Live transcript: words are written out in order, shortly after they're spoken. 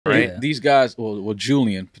right? Yeah. These guys, well,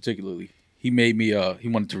 Julian particularly, he made me. He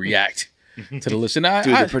wanted to react to the listen.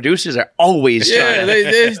 Dude, the producers are always trying.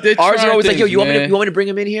 They're Ours are trying always like, yo, things, you want man. me to bring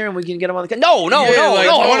him in here and we can get him on the... No, Yeah, like,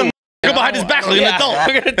 I want him... Go behind his back like an adult.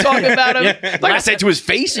 We're going to talk about him. I'm not going to say it to his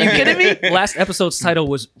face. Are you kidding me? Last episode's title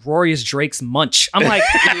was Rory is Drake's Munch. I'm like,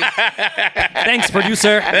 thanks,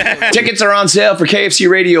 producer. Tickets are on sale for KFC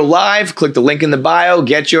Radio Live. Click the link in the bio.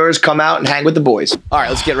 Get yours. Come out and hang with the boys. All right,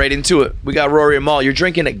 let's get right into it. We got Rory Mal. You're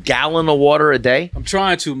drinking a gallon of water a day? I'm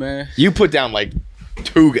trying to, man. You put down like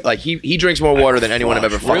two... Like, he drinks more water than anyone I've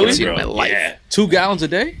ever fucking Really? seen in my life. Yeah. 2 gallons a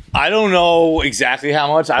day? I don't know exactly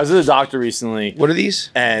how much. I was at the doctor recently. What are these?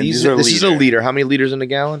 And this these are is a liter. liter. How many liters in a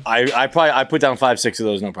gallon? I put down 5-6 of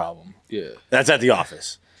those, no problem. Yeah. That's at the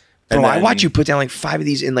office. Bro, And I then watch you put down like 5 of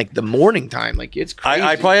these in like the morning time. Like, it's crazy.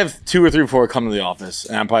 I probably have 2 or 3 before I come to the office,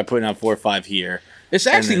 and I'm probably putting out 4 or 5 here. It's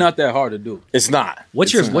actually not that hard to do. It's not.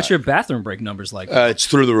 What's It's your bathroom break numbers like? It's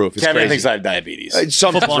through the roof. It's Kevin crazy. thinks I have diabetes.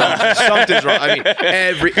 Something's wrong. Something's wrong.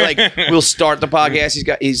 I mean, we'll start the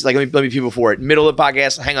podcast. He's like, let me pee before it. Middle of the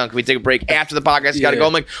podcast. Hang on, can we take a break? After the podcast, you got to go.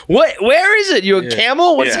 I'm like, what? Where is it? You a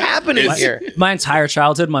camel? What's happening here? My entire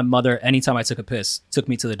childhood, my mother, anytime I took a piss, took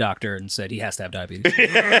me to the doctor and said he has to have diabetes.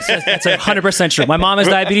 That's 100% true. My mom has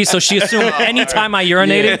diabetes, so she assumed anytime I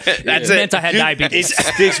urinated, it meant I had diabetes. It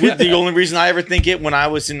sticks with the only reason I ever think it when I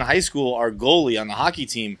was in high school, our goalie on the hockey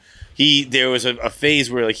team, there was a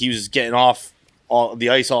phase where like he was getting off the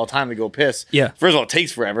ice all the time to go piss. Yeah. First of all, it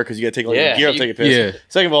takes forever because you got to take all your gear up to take a piss. Yeah.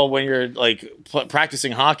 Second of all, when you're like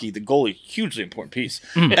practicing hockey, the goalie hugely important piece.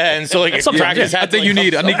 And so like Sometimes, practice. I think you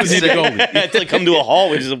need the goalie. had to like come to a hall.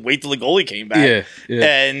 We just wait till the goalie came back. Yeah.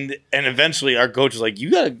 And eventually our coach was like,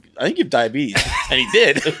 I think you have diabetes, and he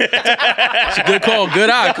did. It's a good call. Good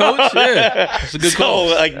eye, coach. Yeah. It's a good call.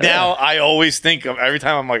 So like now I always think of every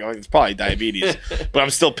time I'm like, oh, it's probably diabetes, but I'm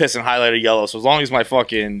still pissing highlighter yellow. So as long as my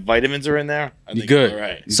fucking vitamins are in there, I think good. I'm all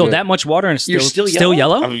right. So that much water and it's You're still still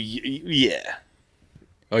yellow? Yeah.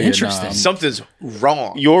 Oh, yeah, Interesting. nah, Something's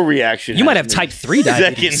wrong. Your reaction. You might has have me type 3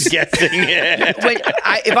 diabetes. Second guessing it. Like,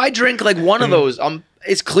 if I drink like one of those,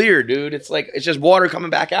 it's clear, dude. It's like it's just water coming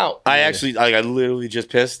back out. I literally just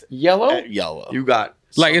pissed. Yellow. Yellow. You got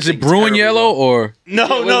like, is it something brewing terribly yellow wrong. or? No.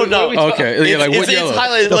 Okay. Yeah, like what It's yellow?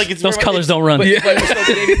 highlighted like it's Those colors don't run. But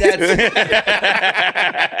so maybe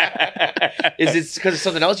is it because of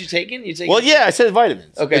something else you're taking? Well, yeah, I said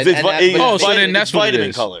vitamins. Okay, so then that's what it vitamin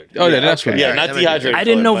is. colored. Oh, yeah, that's what it is. Yeah, not dehydrated. I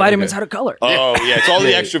didn't know colored, vitamins had a color. Oh yeah, it's all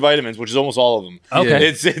the extra vitamins, which is almost all of them. Okay.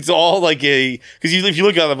 It's all like because if you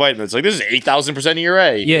look at the vitamins, like this is 8,000% of your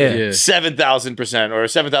A. Yeah. 7,000% or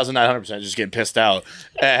 7,900%, just getting pissed out.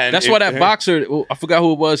 And That's why that boxer, I forgot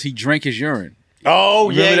who it was, he drank his urine. Oh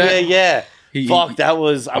Remember that? yeah. He- Fuck, that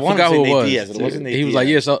was I wanted to forgot say who it Nate was. Diaz, but it wasn't Nate He was Diaz. like,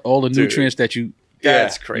 yes, all the nutrients that you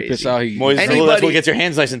That's Yeah. crazy. piss out. He, Moises Anybody- Alou, that's what gets your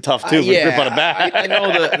hands nice and tough too. Grip on the back. I know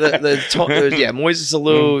Moises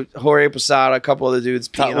Alou, Jorge Posada, a couple other dudes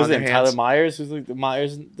peeing on their hands. Tyler Myers, who's like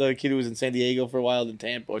the kid who was in San Diego for a while, then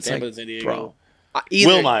Tampa to San Diego. Bro.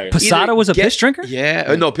 Will Myers. Posada was a piss drinker?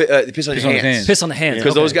 Yeah. No, piss on your hands. Piss on the hands.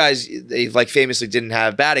 Because Okay. those guys, they like famously didn't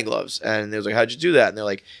have batting gloves. And they was like, how'd you do that? And they're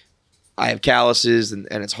like, I have calluses and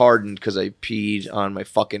it's hardened because I peed on my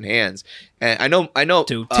fucking hands. And I know.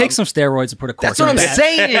 Dude, take some steroids and put a cork That's what in I'm the bat.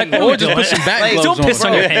 saying. or just put some back Like, gloves Don't on. piss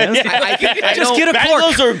on your hands. I Just know- get a Back cork.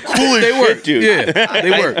 gloves are cool as shit, dude. Yeah,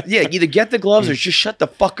 they work. Yeah, either get the gloves or just shut the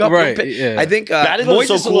fuck up. Right, Don't pay- yeah. I think Batting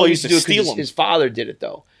gloves are Moises so cool, I Alou used to do it steal 'cause them. his father did it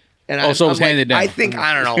though. And So it was handed down. I think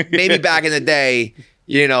I don't know. Maybe back in the day,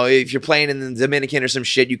 you know, if you're playing in the Dominican or some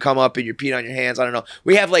shit, you come up and you're peeing on your hands. I don't know.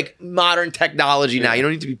 We have like modern technology now. You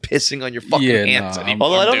don't need to be pissing on your fucking hands nah. anymore.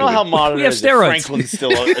 Although I don't know how modern We it have is. steroids. Franklin's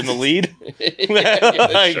still in the lead.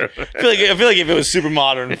 I feel like if it was super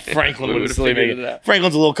modern, Franklin would still make figured it. it out.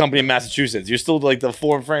 Franklin's a little company in Massachusetts. You're still like the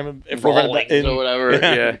Rawlings or whatever.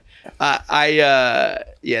 Yeah.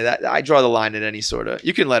 I draw the line at any sort of.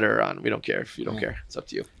 You can let her on. We don't care if you don't care. It's up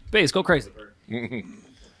to you. Baze, go crazy.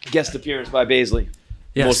 Guest appearance by Baisley.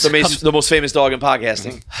 Yes. The most famous dog in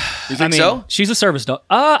podcasting. You think so? She's a service dog.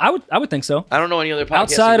 I would think so. I don't know any other podcasting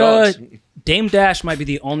Outside dogs. Dame Dash might be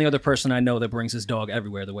the only other person I know that brings his dog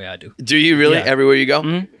everywhere the way I do. Do you really? Yeah. Everywhere you go?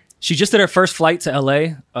 Mm-hmm. She just did her first flight to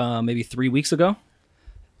LA maybe 3 weeks ago.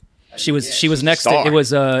 She was next to it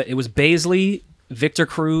was Baisley, Victor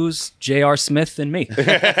Cruz, J.R. Smith, and me.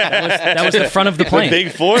 That was the front of the plane. The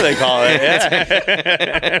Big Four, they call it.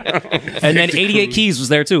 Yeah. And then 88 Keys was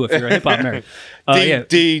there too, if you're a hip hop nerd.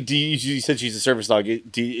 You said she's a service dog.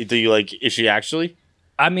 Do you like? Is she actually?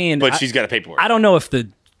 I mean, But she's got to pay for it. I don't know if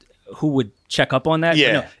who would check up on that.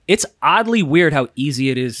 Yeah. But no, it's oddly weird how easy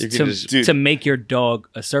it is Dude. to make your dog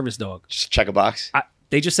a service dog. Just check a box.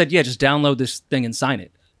 They just said, yeah, just download this thing and sign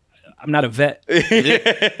it. I'm not a vet.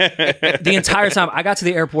 The entire time I got to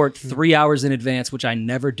the airport 3 hours in advance, which I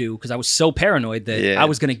never do because I was so paranoid that I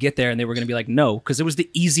was going to get there and they were going to be like, no, because it was the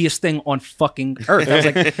easiest thing on fucking earth. I was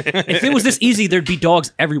like, if it was this easy, there'd be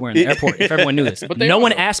dogs everywhere in the airport if everyone knew this. But no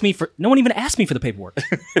one even asked me for the paperwork.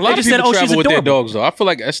 A lot of people travel with their dogs though. I feel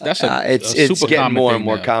like that's it's super getting common more thing and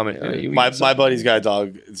more now. common. My buddy's got a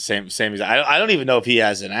dog. Same as I don't even know if he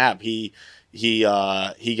has an app. He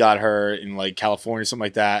got her in like California, something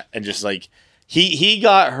like that, and just like he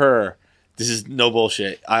got her. This is no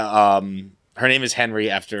bullshit. Her name is Henry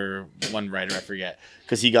after one writer I forget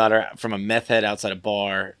because he got her from a meth head outside a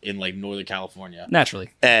bar in like Northern California. Naturally,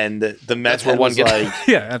 and the meth head was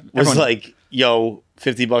like like, yo,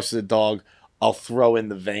 $50 for the dog. I'll throw in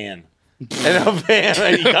the van. And a van.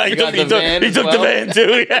 He took the van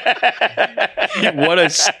too. Yeah. What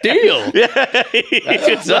a steal! That's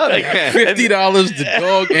what's up. $50 the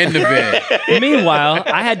dog and the van. Meanwhile,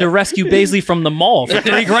 I had to rescue Baisley from the mall for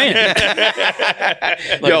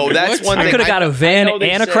 $3,000. Yo, that's one thing. I could have got a van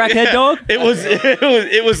and a crackhead dog.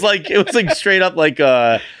 It was like straight up like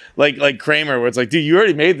Kramer, where it's like, dude, you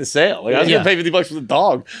already made the sale. Like, I was gonna pay $50 for the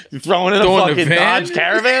dog. You're throwing in a fucking Dodge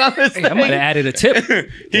Caravan on this thing. I might have added a tip.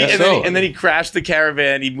 And then he crashed the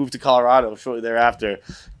Caravan. He moved to Colorado shortly thereafter.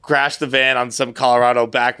 Crashed the van on some Colorado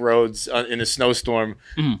back roads in a snowstorm,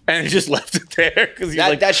 and he just left it there because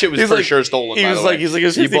that shit was for sure stolen. He was like, it was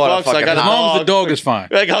 $50. I got as long as the dog is fine.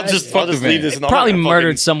 Like, I'll just leave this. Probably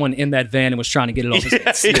murdered someone in that van and was trying to get it off his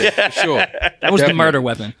face. Yeah, for sure. That was the murder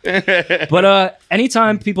weapon. But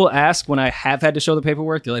anytime people ask when I have had to show the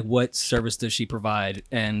paperwork, they're like, "What service does she provide?"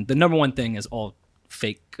 And the number one thing is all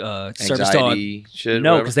fake service dog. Shit,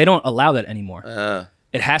 no, because they don't allow that anymore.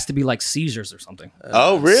 It has to be like seizures or something.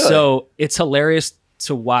 Oh, really? So it's hilarious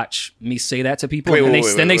to watch me say that to people, and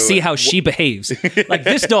then they see how she behaves. Like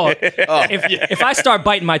this dog, if I start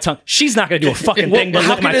biting my tongue, she's not going to do a fucking thing but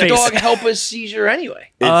look at my face. How can a dog help a seizure anyway?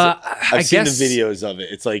 I've seen the videos of it.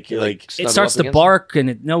 It's like it starts to bark and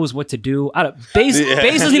it knows what to do. Baze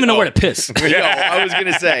doesn't even know where to piss. Yo, I was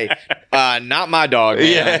gonna say, not my dog.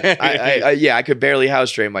 Man. I could barely house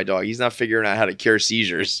train my dog. He's not figuring out how to cure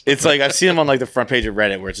seizures. It's like I've seen him on like the front page of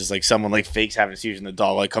Reddit where it's just like someone like fakes having a seizure and the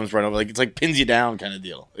dog like comes right over, like it's like pins you down kind of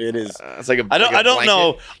deal. It is. It's like I don't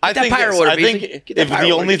know. I think if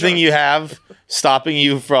the only thing you have stopping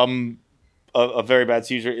you from a very bad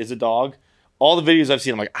seizure is a dog, all the videos I've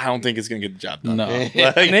seen, I'm like, I don't think it's gonna get the job done. No, like,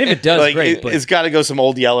 I mean, if it does, like, great. It's got to go some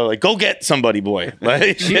old Yeller, like, go get somebody, boy.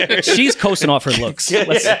 Like, she's coasting off her looks. Yeah,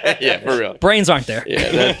 for real. Brains aren't there.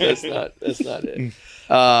 Yeah, that's not it.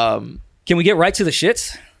 Can we get right to the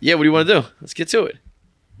shits? Yeah, what do you want to do? Let's get to it.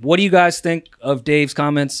 What do you guys think of Dave's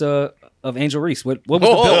comments of Angel Reese? What was the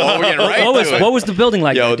building? What was the building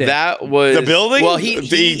like? Yo, that was the building. Well,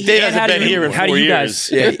 Dave hasn't been here in 4 years.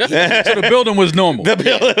 So the building was normal. The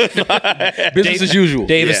building, business as usual.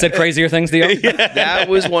 Davis said crazier things to you. That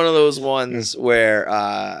was one of those ones where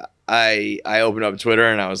I opened up Twitter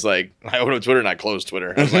and I was like, I closed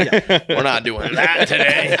Twitter. I was like, we're not doing that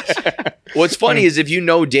today. What's funny is if you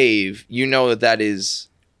know Dave, you know that is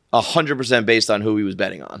 100% based on who he was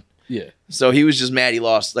betting on. Yeah. So he was just mad he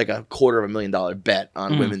lost like a $250,000 bet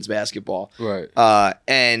on women's basketball. Right.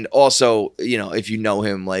 And also, you know, if you know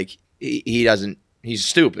him, like he's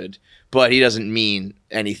stupid, but he doesn't mean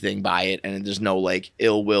anything by it. And there's no like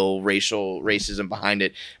ill will, racism behind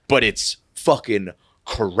it, but it's fucking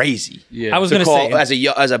crazy. Yeah. I was going to say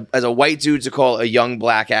as a white dude to call a young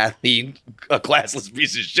black athlete a classless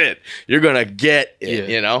piece of shit, you're going to get it,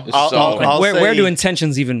 you know? Where do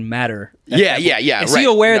intentions even matter? Yeah. Is he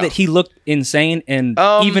aware that he looked insane and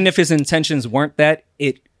even if his intentions weren't that,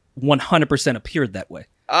 it 100% appeared that way?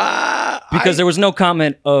 Because there was no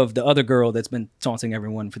comment of the other girl that's been taunting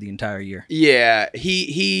everyone for the entire year. Yeah,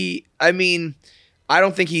 I mean, I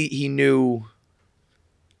don't think he knew.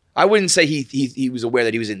 I wouldn't say he was aware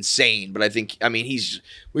that he was insane, but I think, I mean, he's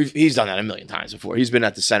done that a million times before. He's been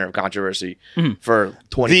at the center of controversy for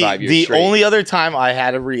 25 years straight. The only other time I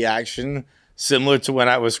had a reaction similar to when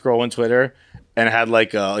I was scrolling Twitter and had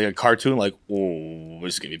like a cartoon like, oh,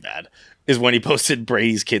 this is gonna be bad, is when he posted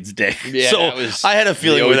Brady's kid's dick. Yeah, so I had a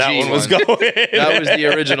feeling where that one was going. That was the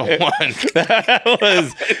original one. that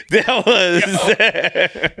was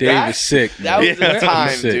Dave is sick. That was the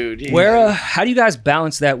time, dude. How do you guys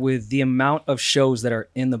balance that with the amount of shows that are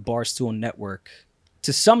in the Barstool network?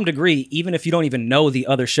 To some degree, even if you don't even know the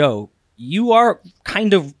other show, you are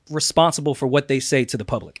kind of responsible for what they say to the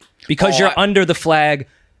public because you're under the flag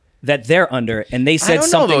that they're under, and they said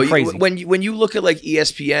something crazy. When you look at like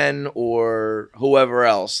ESPN or whoever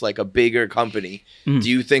else, like a bigger company, do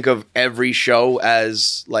you think of every show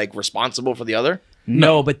as like responsible for the other?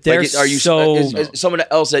 No, but they're Like, is someone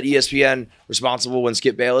else at ESPN responsible when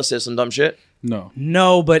Skip Bayless says some dumb shit?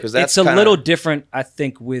 No, but 'Cause that's it's a kinda- little different, I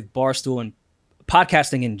think, with Barstool and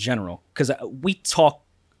podcasting in general, because we talk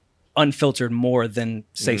unfiltered more than,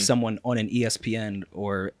 say, someone on an ESPN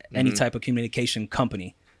or any type of communication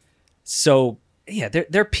company. So, yeah,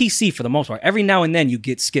 they're PC for the most part. Every now and then you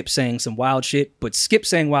get Skip saying some wild shit, but Skip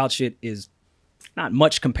saying wild shit is not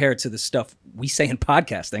much compared to the stuff we say in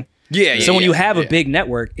podcasting. So when you have a big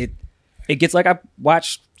network, it gets like, I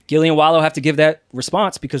watched Gillian Wallow have to give that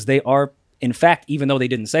response because they are, in fact, even though they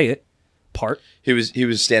didn't say it, he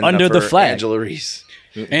was standing under the flag. Angela Reese.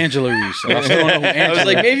 Angela Reese. I still don't know who I was Angela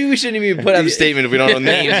like, maybe we shouldn't even put out the statement if we don't know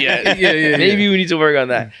names yet. Maybe we need to work on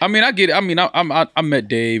that. I mean, I get it. I mean, I met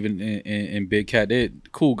Dave and Big Cat. They're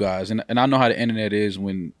cool guys, and I know how the internet is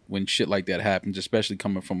when shit like that happens, especially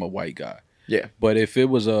coming from a white guy. Yeah. But if it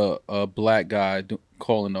was a black guy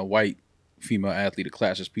calling a white female athlete a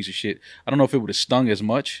classist piece of shit, I don't know if it would have stung as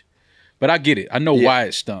much. But I get it. I know why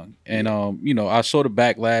it stung, and I saw the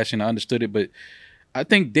backlash and I understood it. But I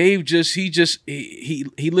think Dave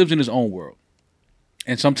he lives in his own world,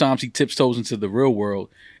 and sometimes he tiptoes into the real world.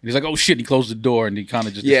 And he's like, "Oh shit!" He closed the door and he kind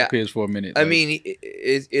of just disappears for a minute. I mean,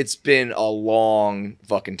 it's been a long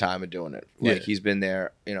fucking time of doing it. Like he's been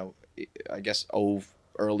there, I guess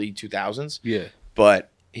early 2000s. Yeah,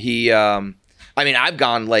 but he, I mean, I've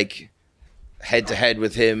gone like head to head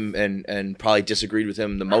with him and probably disagreed with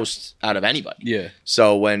him the most out of anybody. Yeah.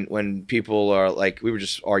 So when people are like, we were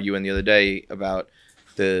just arguing the other day about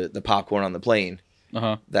the popcorn on the plane,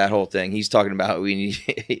 that whole thing. He's talking about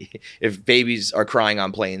if babies are crying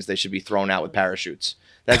on planes, they should be thrown out with parachutes.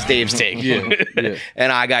 That's Dave's take. Yeah.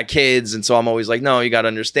 And I got kids, and so I'm always like, no, you got to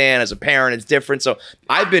understand, as a parent, it's different. So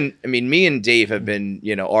me and Dave have been,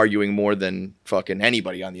 arguing more than fucking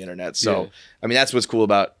anybody on the internet. So, I mean, that's what's cool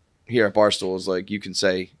about here at Barstool is like, you can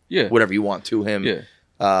say whatever you want to him.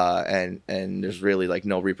 And there's really like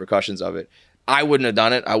no repercussions of it. I wouldn't have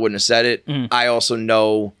done it. I wouldn't have said it. I also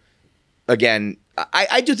know, again,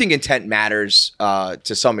 I do think intent matters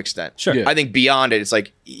to some extent. Sure. I think beyond it, it's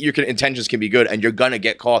like your intentions can be good and you're going to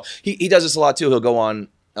get called. He does this a lot too. He'll go on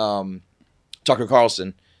Tucker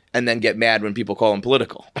Carlson and then get mad when people call him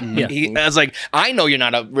political. I was like, I know you're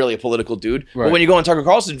not really a political dude, but when you go on Tucker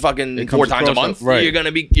Carlson fucking 4 times a month, you're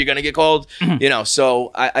gonna get called.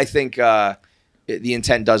 So I think the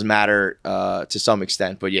intent does matter to some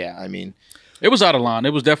extent. But yeah, I mean, it was out of line.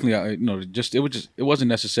 It was definitely it wasn't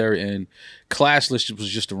necessary, and classless was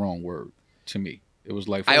just the wrong word to me. It was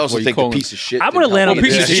like, I also think the piece of shit. I'm going to land on the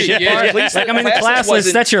piece of shit. Like, I mean, the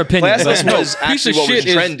classless, that's your opinion. Classless was actually what was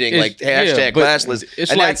trending, like hashtag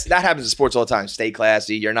classless. And that happens in sports all the time. Stay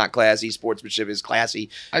classy. You're not classy. Sportsmanship is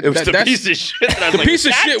classy. It was the piece of shit. The piece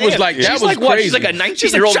of shit was like, that was crazy. She's like a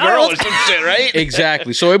 19-year-old girl or some shit, right?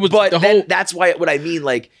 Exactly. So it was the whole. That's why what I mean,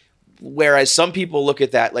 like, whereas some people look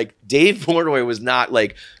at that, like Dave Portnoy was not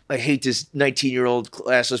like, I hate this 19-year-old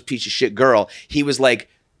classless piece of shit girl. He was like,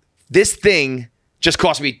 this thing just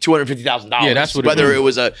cost me $250,000. Yeah, that's what whether it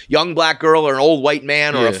was a young black girl or an old white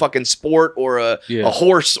man or a fucking sport or a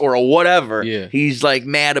horse or a whatever. Yeah. He's like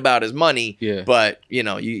mad about his money. Yeah. But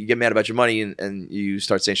you get mad about your money and you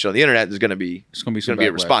start saying shit on the internet, there's gonna be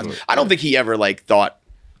a response. I don't think he ever like thought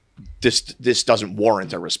this doesn't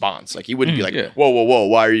warrant a response. Like he wouldn't be like, whoa,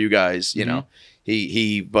 why are you guys? He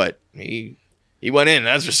went in,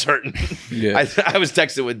 that's for certain. Yeah. I was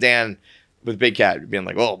texting with Dan with Big Cat being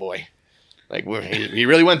like, oh boy. Like he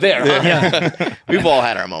really went there. Huh? Yeah. We've all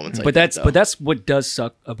had our moments. Like but that's what does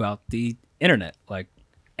suck about the internet. Like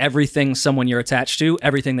everything someone you're attached to,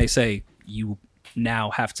 everything they say, you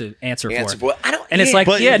now have to answer for. It's like,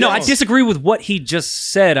 I disagree with what he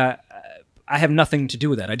just said. I have nothing to do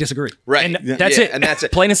with that. I disagree. Right. And that's it. And that's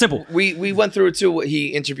it. Plain and simple. We went through it too. He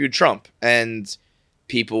interviewed Trump, and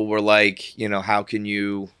people were like, how can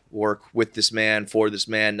you work with this man, for this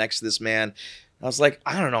man, next to this man? I was like,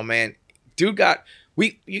 I don't know, man. Dude you got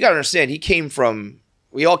to understand,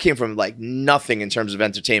 we all came from like nothing in terms of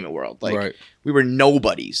entertainment world. Like we were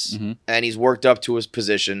nobodies, and he's worked up to his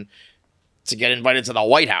position to get invited to the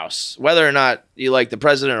White House. Whether or not you like the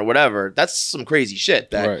president or whatever, that's some crazy shit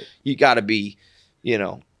that you got to be,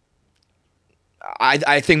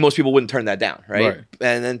 I think most people wouldn't turn that down. Right.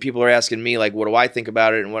 And then people are asking me like, what do I think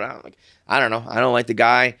about it? And what I'm like, I don't know. I don't like the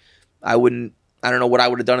guy. I don't know what I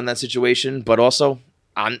would have done in that situation, but also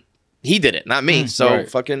he did it, not me. So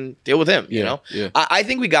fucking deal with him, you know? Yeah. I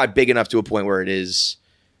think we got big enough to a point where it is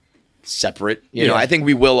separate. You know, I think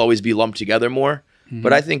we will always be lumped together more,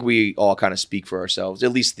 but I think we all kind of speak for ourselves,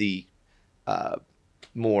 at least the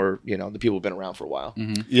more, the people who've been around for a while.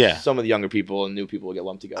 Yeah. Some of the younger people and new people will get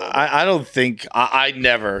lumped together. I don't think I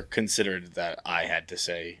never considered that I had to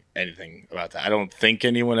say anything about that. I don't think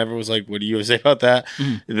anyone ever was like, "What do you say about that?"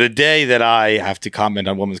 The day that I have to comment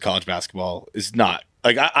on women's college basketball is not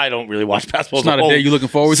like I don't really watch basketball. It's not a day you're looking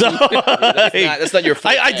forward to. That's not your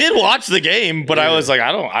fault. I did watch the game, but I was like,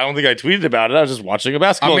 I don't think I tweeted about it. I was just watching a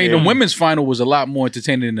basketball game. the women's final was a lot more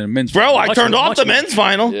entertaining than the men's Bro, final. I turned off the men's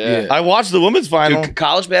final. Yeah. I watched the women's final. Dude,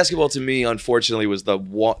 college basketball to me, unfortunately, was the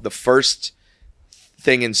first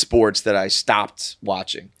thing in sports that I stopped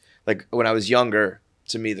watching. Like when I was younger,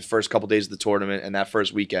 to me, the first couple days of the tournament and that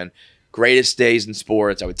first weekend, greatest days in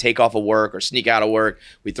sports. I would take off of work or sneak out of work.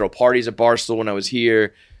 We'd throw parties at Barstool when I was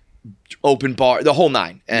here, open bar, the whole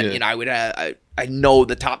nine. And I would I know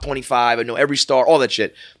the top 25. I know every star, all that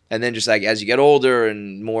shit. And then just like as you get older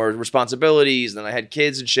and more responsibilities, then I had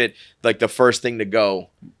kids and shit. Like the first thing to go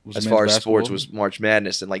as far as sports was March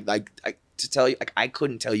Madness. And like to tell you, like I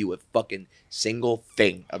couldn't tell you a fucking single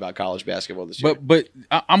thing about college basketball this year. But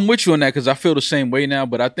I'm with you on that because I feel the same way now.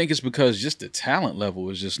 But I think it's because just the talent level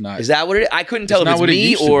is just not. Is that what it is? I couldn't tell if it's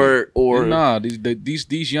me or nah.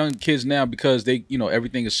 These young kids now, because they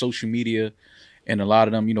everything is social media, and a lot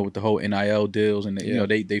of them with the whole NIL deals, and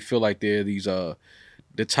they feel like they're these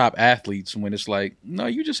the top athletes, when it's like, no,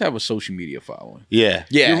 you just have a social media following. Yeah.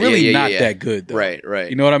 You're really not that good, though. Right.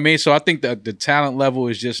 You know what I mean? So I think that the talent level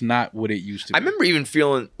is just not what it used to be. I remember even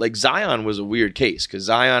feeling like Zion was a weird case because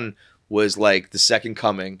Zion was like the second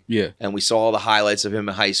coming. Yeah. And we saw all the highlights of him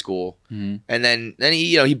in high school. And then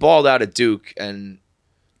he balled out at Duke, and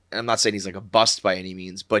I'm not saying he's like a bust by any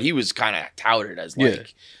means, but he was kind of touted as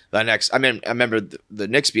like the next. I remember the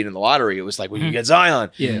Knicks being in the lottery. It was like, when you get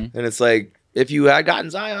Zion. Yeah. And it's like, if you had gotten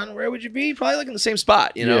Zion, where would you be? Probably like in the same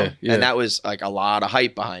spot, Yeah. And that was like a lot of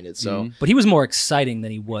hype behind it. So, But he was more exciting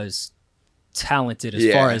than he was talented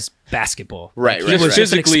as far as basketball. Right. He was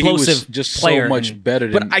just an physically, he was explosive just player so much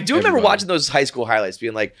better than. But I do remember watching those high school highlights,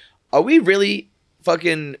 being like, "Are we really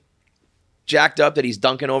fucking jacked up that he's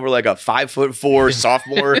dunking over like a 5'4"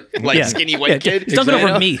 sophomore, skinny white kid? He's dunking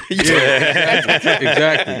over me.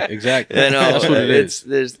 Exactly. That's what it is.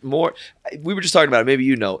 There's more. We were just talking about it. Maybe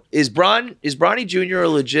is Bronny Jr. a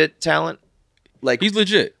legit talent? Like he's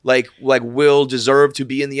legit. Like will deserve to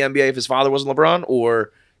be in the NBA if his father wasn't LeBron,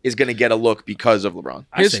 or is going to get a look because of LeBron?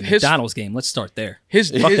 I say McDonald's game. Let's start there. Fuck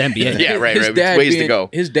the NBA. Yeah, right. His dad ways to go.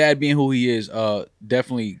 His dad being who he is,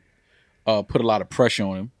 definitely put a lot of pressure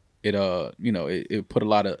on him. It put a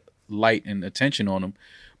lot of light and attention on him.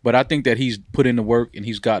 But I think that he's put in the work and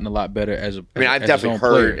he's gotten a lot better as a. I've definitely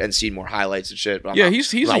heard and seen more highlights and shit. But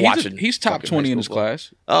he's top 20 in his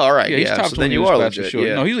class. Oh, all right. Yeah, he's top 20 then you in his are class legit. for sure.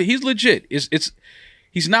 Yeah. No, he's legit.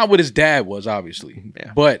 He's not what his dad was, obviously.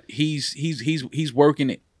 Yeah. But he's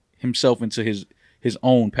working himself into his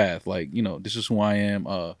own path. Like, this is who I am.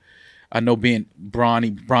 I know being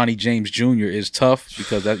Bronny James Jr. is tough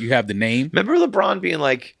because you have the name. Remember LeBron being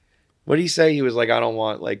like, what did he say? He was like, I don't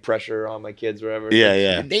want like pressure on my kids or whatever.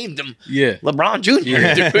 Yeah. He named him Yeah. LeBron Jr.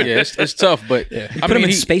 Yeah, it's tough, but Put him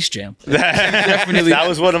in Space Jam. definitely. That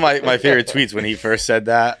was one of my favorite tweets when he first said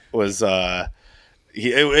that. Was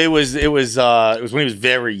it was when he was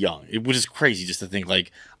very young. It was just crazy just to think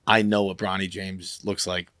like, I know what Bronny James looks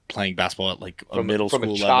like playing basketball at like a middle school from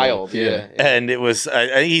a level. child. Yeah. And it was I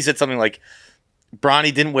think he said something like,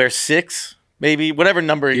 Bronny didn't wear 6, maybe whatever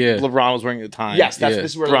number LeBron was wearing at the time. Yes, this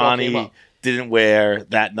is where LeBron came Bronny up. didn't wear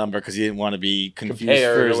that number because he didn't want to be confused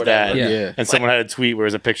Compared for or his whatever. dad. Yeah. And someone had a tweet where it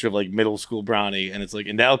was a picture of like middle school Bronny, and it's like,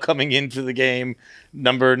 and now coming into the game,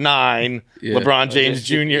 number 9, LeBron James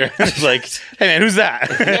Jr. It's like, hey man, who's that?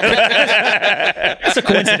 It's a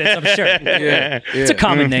coincidence, I'm sure. Yeah. It's a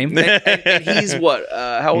common name. And he's what?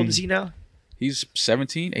 How old is he now? He's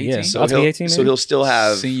 17, 18. Yeah, so I'll be 18 So maybe? he'll still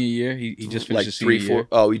have Senior year. He just finished like his senior 3, year. 4.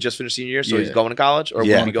 Oh, he just finished senior year, so Yeah. he's going to college, or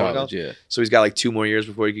Yeah. will he go to college? Yeah. So he's got like 2 more years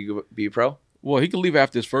before he could be a pro. Well, he could leave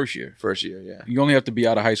after his first year. First year, yeah. You only have to be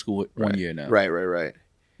out of high school 1 year now. Right.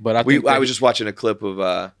 But I think I was just watching a clip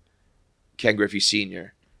of Ken Griffey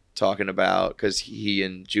Sr. talking about, because he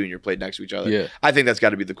and Junior played next to each other. Yeah. I think that's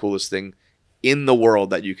got to be the coolest thing in the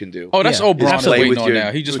world that you can do. Oh, that's Yeah. all Bron is Absolutely. waiting With on your-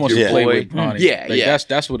 now. He just with wants your to play boy. with Bronny. Yeah, Like, yeah.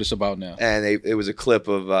 That's what it's about now. And it was a clip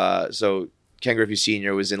of so Ken Griffey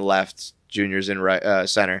Sr. was in left, Junior's in right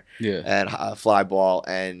center, Yeah. and fly ball,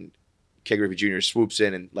 and Ken Griffey Jr. swoops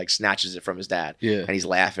in and like snatches it from his dad. Yeah. And he's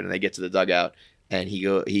laughing, and they get to the dugout, and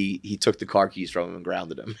he took the car keys from him and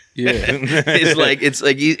grounded him. Yeah.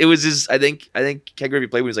 It was his. I think Ken Griffey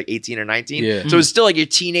played when he was like 18 or 19. Yeah. So it's still like your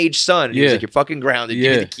teenage son. He was like, you're fucking grounded.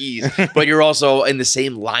 Give me the keys, but you're also in the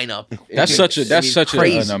same lineup. That's such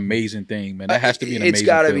an amazing thing, man. That has to be an amazing. It's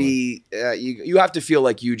got to be. You have to feel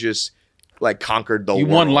like you just like conquered the world.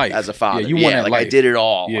 You won life as a father. Yeah, you won that life. I did it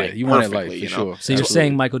all. Yeah, like, you won that life for you know? sure. So you're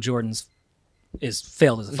saying Michael Jordan's is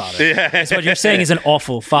failed as a father. Yeah. That's what you're saying is an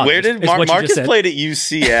awful father. Where did Marcus played at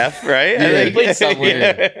UCF, right? Yeah, he played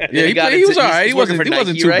somewhere. Yeah, he was all right. He wasn't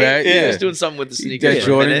too bad. Yeah, he was doing something with the sneakers.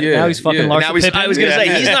 Jordan. Yeah. Now he's fucking Larsa Pippen. I was gonna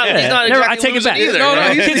say he's not exactly I take it back. either.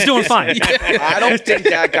 No, kid's doing fine. I don't think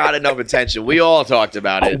that got enough attention. We all talked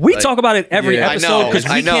about it. We talk about it every episode because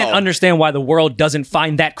we I know. can't understand why the world doesn't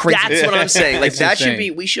find that crazy. That's what I'm saying. Like that insane. should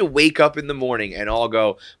be. We should wake up in the morning and all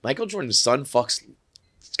go, Michael Jordan's son fucks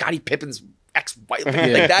Scottie Pippen's ex-wife. Like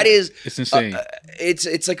that is. It's insane.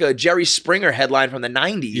 It's like a Jerry Springer headline from the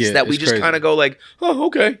 90s that we just crazy. kind of go like, oh,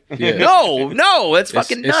 okay. Yeah. No, that's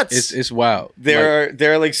fucking nuts. It's wild. There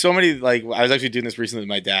are like so many, like I was actually doing this recently with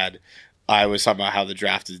my dad. I was talking about how the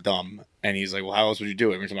draft is dumb, and he's like, well, how else would you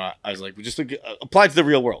do it? I was like, well, just apply to the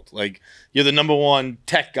real world. Like, you're the number one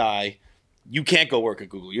tech guy. You can't go work at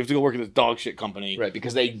Google. You have to go work at this dog shit company. Right,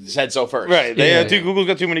 because they said so first. Right. Google's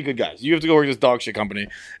got too many good guys. You have to go work at this dog shit company.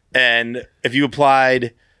 And if you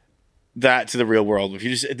applied that to the real world, if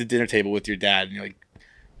you're just at the dinner table with your dad and you're like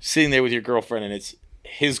sitting there with your girlfriend and it's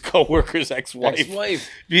his coworker's ex-wife.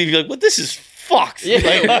 You'd be like, well, this is fucked. Yeah,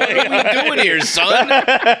 like, what are we doing here, son?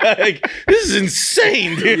 Like, this is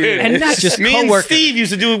insane, dude. And not just me coworker. and Steve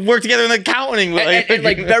used to do work together in accounting. And,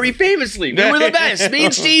 like very famously, we were the best. Me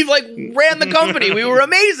and Steve like ran the company. We were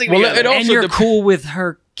amazing. Well, together. And you're cool with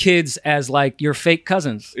her kids as like your fake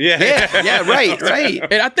cousins. Yeah, right.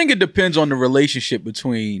 And I think it depends on the relationship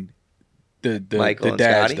between the Michael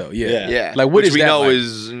dads, and though. Yeah. Like, what Which is we that know like?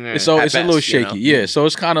 is It's a little shaky. Yeah, so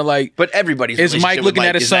it's kind of like. But everybody's is Mike relationship looking with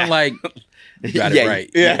at his son like, you got it right?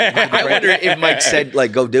 Yeah. I wonder if Mike said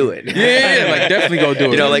like, go do it. Yeah, like definitely go do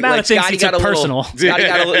it. You know, like thinks Scotty it's got a personal. little. Scotty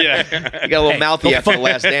got a little. He got a little mouthy after the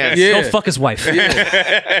last dance. Yeah. Go fuck his wife.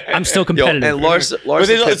 I'm still Yo, competitive. and Larsa But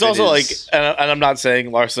it's Pippen also like, is- and I'm not saying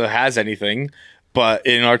Larsa has anything, but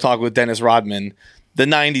in our talk with Dennis Rodman, the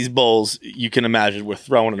 90s Bulls, you can imagine, were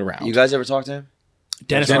throwing it around. You guys ever talk to him?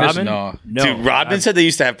 Dennis Rodman? No. Dude, Rodman said they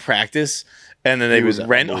used to have practice, and then they would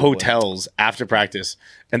rent unbelievable. hotels after practice,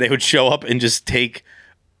 and they would show up and just take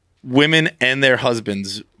women and their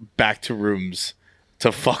husbands back to rooms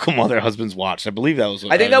to fuck them while their husbands watched. I believe that was.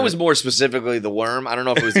 I think that was more specifically the Worm. I don't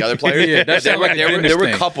know if it was the other players. Yeah, that sounds like a there Dennis were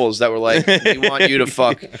thing. couples that were like, "We want you to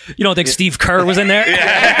fuck." You don't think Steve Kerr was in there?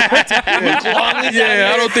 Yeah,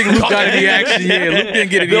 I don't think Luke got any action. Yeah, Luke didn't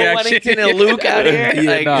get any Bill action. Wennington and Luke out here. Yeah,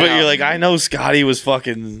 Like, nah. But you're like, I know Scotty was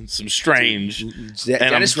fucking some strange.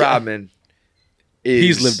 Dennis Rodman.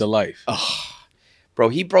 He's lived a life. Bro,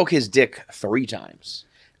 he broke his dick 3 times.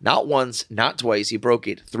 Not once, not twice. He broke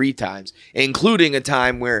it 3 times, including a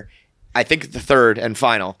time where I think the third and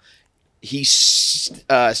final, he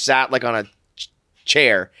sat like on a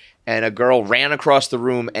chair and a girl ran across the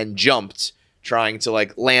room and jumped trying to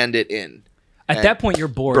like land it in. At that point, you're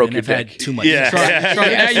bored broke and your have had dick. too much. Yeah.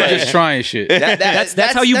 Now you're just trying shit.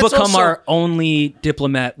 That's how you become also- our only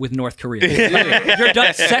diplomat with North Korea. Like, you're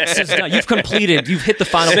done. Sex is done. You've completed. You've hit the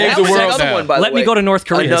final. Save That the was world another now. one, by the Let me way. go to North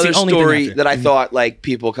Korea. It's Another the only thing story after. that I thought like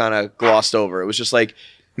people kind of glossed over. It was just like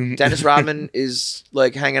Dennis Rodman is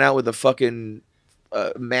like hanging out with a fucking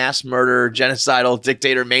mass murder, genocidal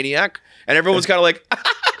dictator maniac, and everyone's kind of like,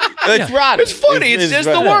 It's Rodman. it's funny. It's just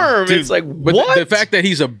the Rodman. Worm. Dude, it's like But what? the fact that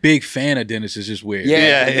he's a big fan of Dennis is just weird.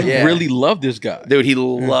 Yeah, He yeah. really loved this guy. Dude, he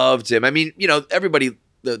loved him. I mean, you know, everybody,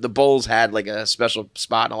 the Bulls had like a special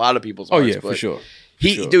spot in a lot of people's Oh hearts. yeah, for but sure.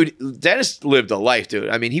 Dude, Dennis lived a life, dude.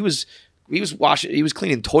 I mean, he was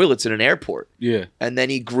cleaning toilets in an airport, Yeah. and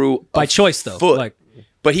then he grew By a choice, though. foot. Like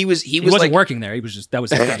But he was he wasn't like working there. He was just that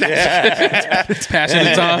was. Passing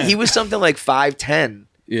the time. he was something like 5'10",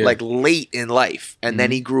 Yeah. like late in life, and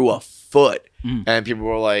then he grew a foot, and people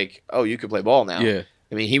were like, "Oh, you could play ball now." Yeah.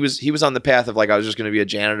 I mean, he was on the path of like I was just going to be a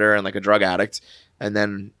janitor and like a drug addict, and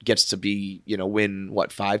then gets to be win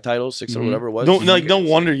what 5 titles, 6 or whatever it was. No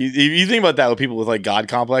wonder you think about that with people with like God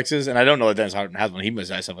complexes, and I don't know that Dennis Rodman has one. He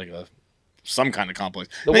must have like some kind of complex.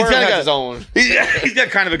 The And he's Worm kinda has got- his own. He's got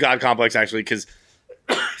kind of a God complex actually, because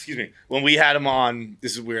excuse me, when we had him on,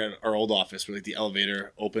 this is we're at our old office where like the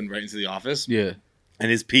elevator opened right into the office. Yeah. And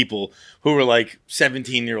his people who were like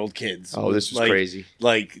 17-year-old kids. Oh, this was like, crazy.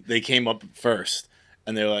 Like they came up first.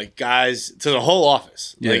 And they were like, guys, to the whole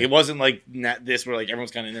office. Like, it wasn't like this where like everyone's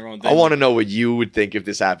kind of in their own thing. I want to know what you would think if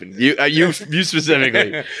this happened. You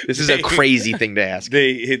specifically. This is a crazy thing to ask.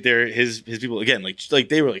 They hit his people again, like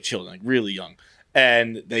they were like children, like really young,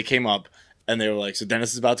 and they came up and they were like, so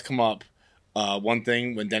Dennis is about to come up. One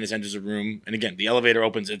thing, when Dennis enters a room, and again, the elevator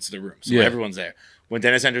opens into the room, so everyone's there. When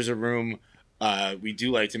Dennis enters a room, we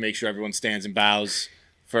do like to make sure everyone stands and bows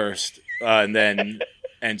first, and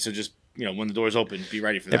so just. When the doors open, be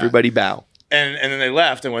ready for that. Everybody bow. And then they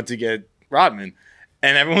left and went to get Rodman.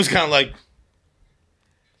 And everyone was kind of like,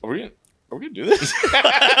 are we gonna do this? Because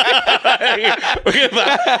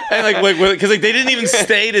they didn't even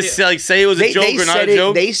stay to say it was a joke or not a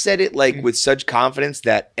joke. They said it like with such confidence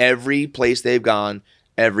that every place they've gone,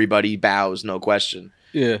 everybody bows, no question.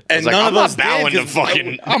 Yeah, and like, none I'm of us not bowing to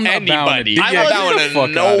fucking I'm not anybody. I'm not bowing to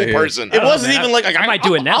no person. It wasn't even like I might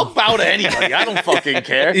do it now. I'll bow to anybody. I don't fucking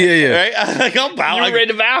care. Yeah. Right? Like I'll bow. You ready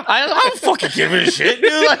to bow? I don't fucking give a shit,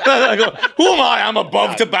 dude. Who am I? I'm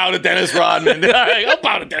above to bow to Dennis Rodman. I'll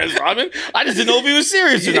bow to Dennis Rodman. I just didn't know if he was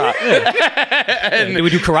serious or not. And did we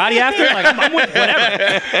do karate after? Like I'm with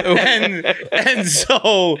whatever. and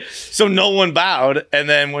so no one bowed. And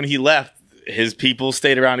then when he left, his people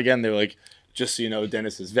stayed around again. They were like, just so you know,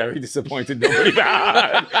 Dennis is very disappointed nobody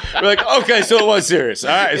bowed. We're like, okay, so it was serious. All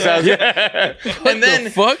right, sounds good.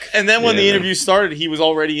 And then when the interview started, he was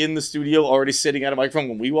already in the studio, already sitting at a microphone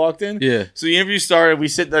when we walked in. Yeah. So the interview started. We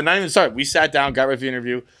sat down, got ready for the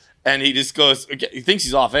interview, and he just goes, he thinks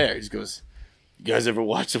he's off air. He just goes, you guys ever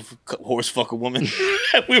watch a horse fuck a woman?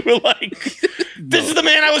 And we were like, this is the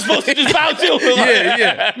man I was supposed to just bow to.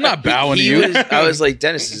 Yeah. I'm not bowing to you. I was like,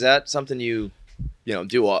 Dennis, is that something you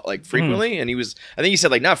do like frequently? And I think he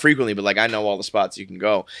said like not frequently, but like I know all the spots you can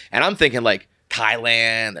go. And I'm thinking like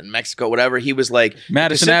Thailand and Mexico, whatever. He was like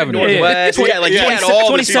Madison Pacific Avenue. Northwest. Yeah, like he had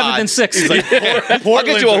all the 27th spots. and 6th. He's like, I'll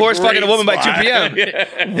get you a horse fucking a woman by 2 spot. p.m.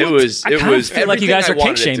 It was feel like you guys are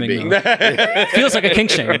kink shaming. Feels like a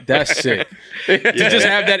kink shame. That's sick. To just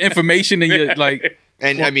have that information and you're like,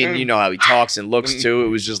 and I mean, you know how he talks and looks too. It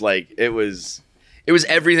was just like it was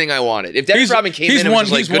everything I wanted. If Dennis Rodman came in, he's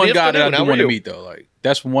one guy that I do want to meet though. Like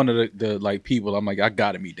that's one of the like people I'm like I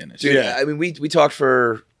gotta meet Dennis. Dude, I mean, we talked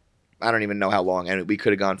for I don't even know how long, and we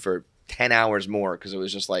could have gone for 10 hours more because it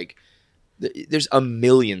was just like there's a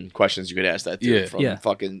million questions you could ask that dude from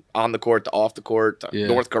fucking on the court to off the court to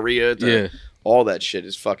North Korea to all that shit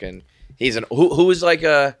is fucking. He's who is like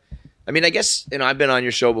a. I mean, I guess I've been on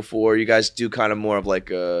your show before. You guys do kind of more of like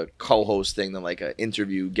a co-host thing than like an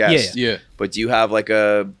interview guest. Yeah. But do you have like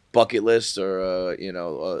a bucket list or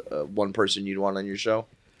a one person you'd want on your show?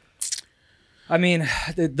 I mean,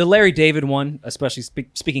 the Larry David one, especially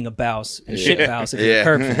speaking of bows and shit bows, if you're a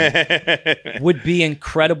Kirk fan, would be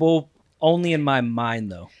incredible. Only in my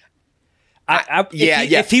mind, though.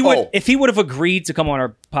 If he would have agreed to come on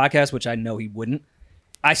our podcast, which I know he wouldn't,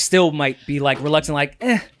 I still might be like reluctant, like,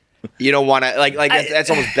 eh. You don't want to like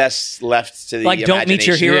that's almost best left to the like don't meet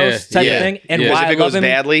your heroes type of thing. And why if it goes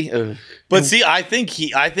badly. But see, I think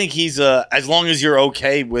he's as long as you're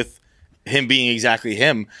okay with him being exactly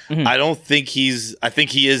him. I don't think I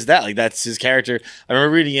think he is that. Like that's his character. I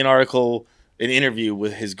remember reading an interview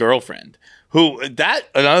with his girlfriend.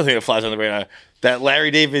 Another thing that flies on the radar. That Larry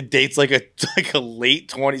David dates like a late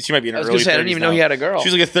 20s. She might be in her early 30s. I didn't even know he had a girl.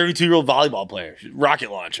 She's like a 32-year-old volleyball player, rocket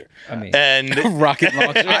launcher. I mean, rocket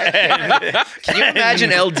launcher. Can you imagine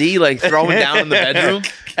LD like throwing down in the bedroom?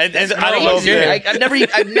 And I don't know.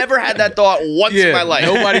 I've never had that thought once in my life.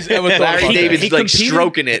 Nobody's ever thought Larry about David's that. like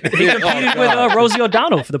stroking it. He competed with Rosie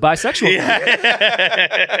O'Donnell for the bisexual.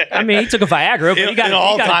 I mean, he took a Viagra, but he got an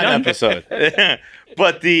all-time done. episode.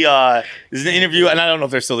 But there's an interview, and I don't know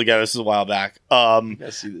if they're still together. This is a while back. I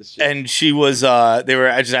see this shit. And she was, they were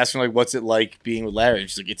just asking like, "What's it like being with Larry?" And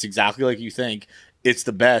she's like, "It's exactly like you think. It's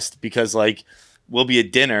the best because like we'll be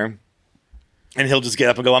at dinner, and he'll just get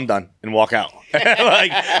up and go, 'I'm done,' and walk out.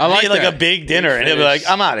 I like a big dinner, and he'll be like,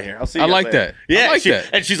 'I'm out of here. I'll see you." I like later. that. Yeah, I like that.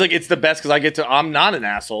 And she's like, "It's the best because I'm not an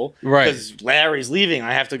asshole, right? Because Larry's leaving,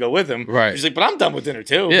 I have to go with him, right?" She's like, "But I'm done with dinner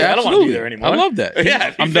too. Yeah, I don't want to be there anymore. I love that.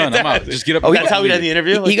 Yeah, I'm done. I'm out. Just get up. Oh, that's how we did the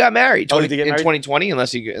interview. He got married. Did he get married? In 2020,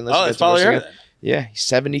 unless he that's probably her. Yeah, he's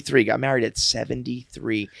 73. Got married at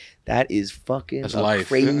 73. That is fucking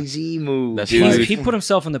crazy move. That's dude. He put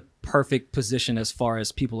himself in the perfect position as far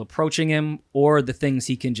as people approaching him or the things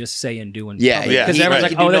he can just say and do. Yeah. Because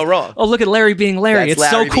everyone's like, no wrong. oh, look at Larry being Larry. That's it's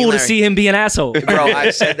Larry so cool to Larry. see him be an asshole. Bro, I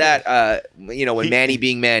said that, when Manny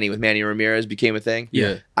being Manny with Manny Ramirez became a thing.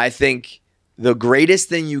 Yeah. I think the greatest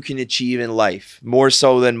thing you can achieve in life, more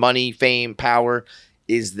so than money, fame, power,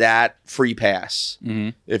 is that free pass.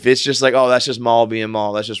 If it's just like, oh, that's just Mal being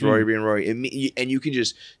Mal, that's just Rory being Rory, and you can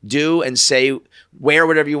just do and say, wear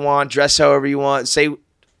whatever you want, dress however you want, say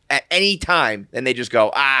at any time, and they just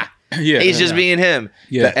go, he's just being him.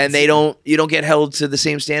 Yeah. And you don't get held to the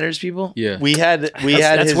same standards, people. Yeah.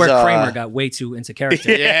 That's where Kramer got way too into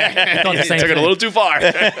character. Yeah. Thought the same Took it a thing. little too far.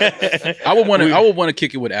 I would want to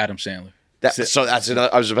kick it with Adam Sandler. So that's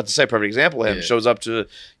another, I was about to say, perfect example of him. Yeah. Shows up to,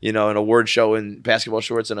 an award show in basketball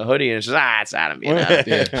shorts and a hoodie, and it's just, it's Adam being Adam.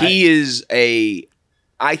 Yeah. He is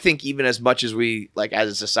I think even as much as we, like, as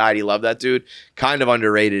a society love that dude, kind of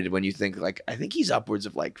underrated when you think, like, I think he's upwards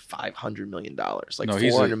of, like, $500 million, like No,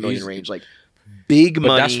 $400 million range, like, big money.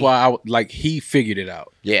 But that's why he figured it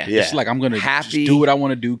out. Yeah. It's like, I'm going to just do what I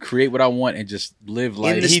want to do, create what I want, and just live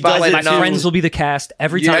life. He does it My friends will be the cast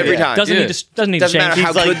every time. Every time. Doesn't need to Doesn't change. matter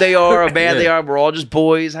how good they are or bad they are. We're all just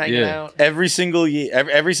boys hanging out. Every single year,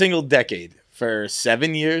 every single decade for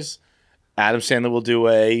 7 years, Adam Sandler will do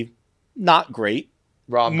a not great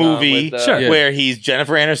movie where he's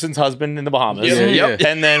Jennifer Aniston's husband in the Bahamas. Yep.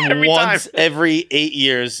 And then once every 8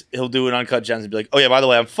 years, he'll do an Uncut Gems and be like, oh, yeah, by the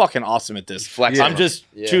way, I'm fucking awesome at this. I'm just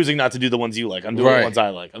choosing not to do the ones you like. I'm doing the ones I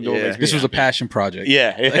like. I'm doing This was a passion project.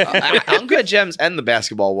 Yeah. Uncut Gems and the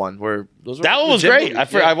basketball one were that one was great.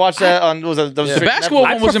 I watched that on the basketball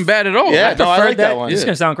one wasn't bad at all. Yeah, I like that one. This is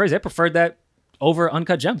going to sound crazy. I preferred that over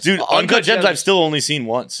Uncut Gems. Dude, Uncut Gems I've still only seen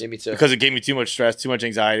once. Yeah, me too. Because it gave me too much stress, too much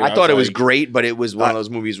anxiety. I thought it was great, but it was one of those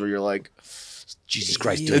movies where you're like, Jesus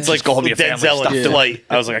Christ, dude. It's like go home to your family. Denzel and Delight.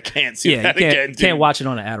 I was like, I can't see that again. Can't watch it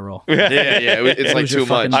on an Adderall. It's like too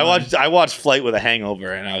much. I watched Flight with a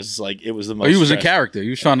hangover, and I was just like, it was the most. He was stress. a character. He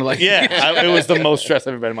was trying to like. It was the most stress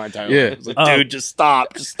I've ever been in my entire life. I was like, dude, just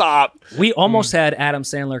stop. We almost had Adam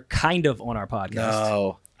Sandler kind of on our podcast.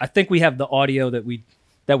 No. I think we have the audio that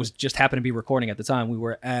was just happened to be recording at the time. We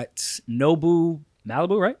were at Nobu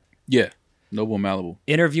Malibu, right? Yeah. Nobu Malibu.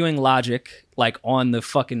 Interviewing Logic, like on the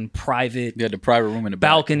fucking private the private room in the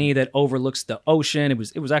balcony that overlooks the ocean. It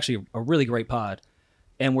was actually a really great pod.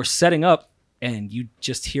 And we're setting up and you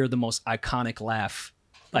just hear the most iconic laugh.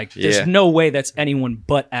 Like there's no way that's anyone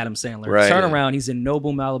but Adam Sandler. Right. Turn around, he's in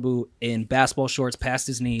Nobu Malibu in basketball shorts past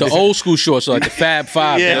his knees. The old school shorts, so like the Fab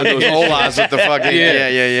Five. Those Olas with the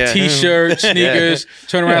fucking T-shirt, sneakers.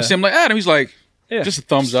 Turn around, see him like Adam. He's like, just a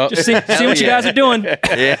thumbs up. Just see what you guys are doing.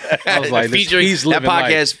 I was like, he's living that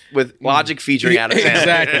podcast life. with Logic featuring Adam Sandler.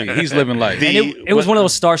 Exactly, he's living life. And it was one of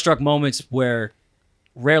those starstruck moments where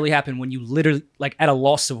rarely happen when you literally like at a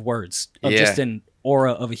loss of words of just an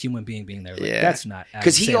aura of a human being there. Like, that's not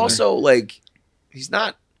because he also like he's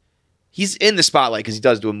in the spotlight because he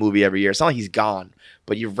does do a movie every year. It's not like he's gone,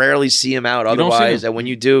 but you rarely see him out otherwise. And when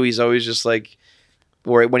you do, he's always just like,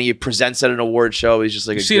 or when he presents at an award show, he's just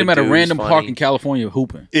like you see him at a random park in California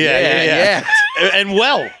hooping. Yeah. And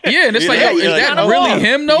well, and it's like, yo, is that really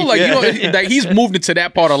him though? Like, you know, like he's moved into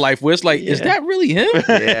that part of life where it's like, is that really him?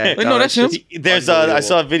 Yeah, like, no, that's him. There's I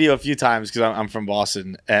saw a video a few times because I'm from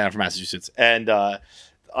Boston and I'm from Massachusetts, and I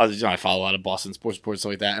follow a lot of Boston sports stuff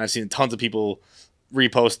like that, and I've seen tons of people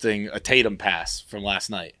reposting a Tatum pass from last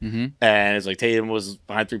night, and it's like Tatum was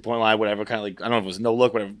behind 3-point line, whatever, kind of like I don't know if it was no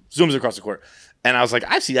look, whatever, zooms across the court. And I was like,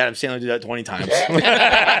 I've seen Adam Sandler do that 20 times.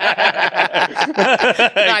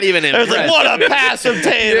 Not even in. I was like, what a pass from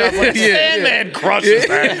Tatum. I was like, Sandman crushes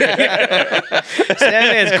that.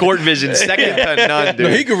 Sandman's court vision, second to none, dude.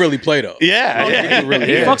 No, he could really play though. He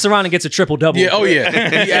fucks around and gets a triple-double. Yeah, he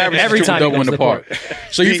averages every time triple-double in the park.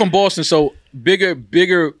 So you're from Boston, so bigger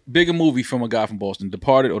movie from a guy from Boston,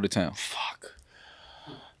 Departed or The Town? Fuck.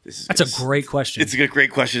 That's a great question. It's a great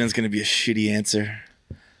question. It's going to be a shitty answer.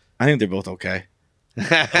 I think they're both okay.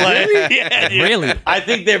 Really? I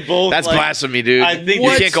think they're both. That's blasphemy, dude. I think you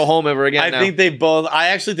can't go home ever again. I think they both. I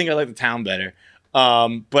actually think I like The Town better.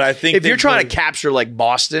 But I think if you're trying to capture like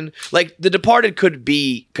Boston, like The Departed could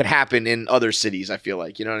happen in other cities. I feel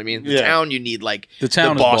like, you know what I mean. The Town, you need like the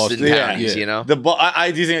town the Boston is towns, you know.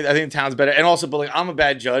 I do think The Town's better, and also, but like I'm a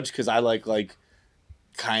bad judge because I like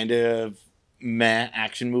kind of meh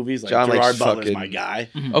action movies. Like John Gerard likes Butler's fucking- my guy.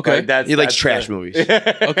 Okay. He likes trash movies.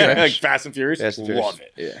 Okay. Like Fast and Furious. Love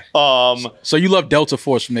it. Yeah. So you love Delta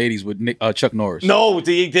Force from the 80s with Chuck Norris? No,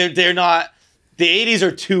 they're not. The 80s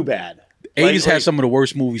are too bad. 80s had some of the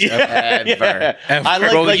worst movies ever. I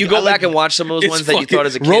like, Bro, you go back and watch some of those ones that you thought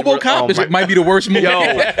as a kid. RoboCop might be the worst movie. Yo,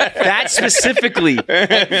 that specifically.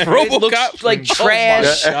 RoboCop It looks like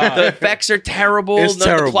trash. The effects are terrible. It's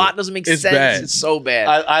terrible. The plot doesn't make sense. Bad. It's so bad.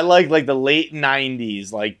 I like the late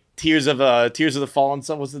 90s, like Tears of the Fallen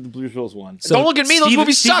Son. What's the Bruce Willis one? So Don't look at me. Those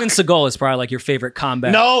movies Steven suck. Seagal is probably like your favorite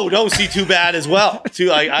combat. No, don't see Too Bad as well. It's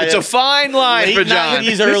a fine line late for John.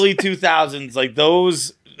 90s, early 2000s, like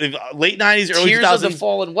those late 90s, early Tears 2000s. of the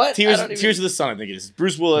Fallen. What? Tears of the Sun, I think it is.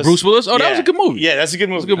 Bruce Willis. Bruce Willis? Oh, that was a good movie. Yeah, that's a good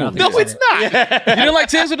movie. That's a good movie. No, it's not. You didn't like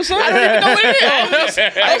Tears of the Sun? I don't even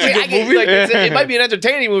know what it is. It might be an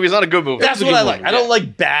entertaining movie. It's not a good movie. That's what I like. I don't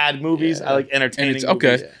like bad movies. I like entertaining movies.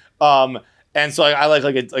 Okay. And so I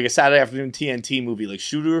like a Saturday afternoon TNT movie, like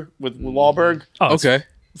Shooter with Wahlberg. Oh, Okay.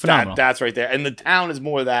 phenomenal. That's right there. And The Town is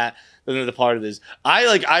more of that than The Departed is.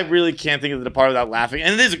 I really can't think of The Departed without laughing.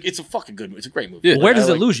 And it's a fucking good movie. It's a great movie. Yeah. Where does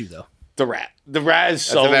it lose you though? The Rat. The Rat is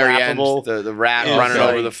At so the very laughable. end, the rat Yeah, running so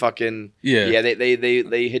over like- the fucking Yeah.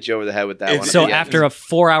 They hit you over the head with that one. So Yeah. after a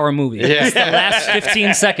 4-hour movie, it's the last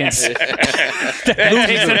 15 seconds that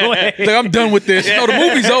takes it away. Like, I'm done with this. No, the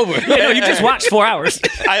movie's over. You know, you just watched 4 hours.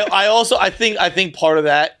 I think part of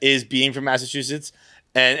that is being from Massachusetts,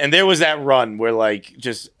 and there was that run where like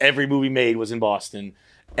just every movie made was in Boston,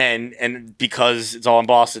 and because it's all in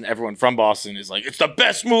Boston, everyone from Boston is like, it's the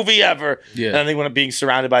best movie ever. Yeah. And I think when I'm being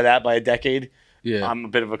surrounded by that by a decade, Yeah. I'm a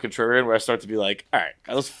bit of a contrarian where I start to be like, all right,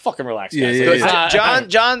 let's fucking relax, Yeah, guys. yeah, Like, yeah. it's not-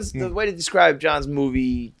 John's the way to describe John's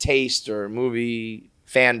movie taste or movie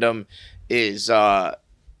fandom is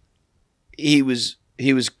he was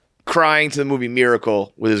crying to the movie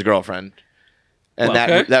Miracle with his girlfriend, and Well,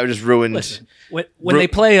 okay. that just ruined. Listen, when they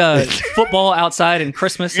play football outside in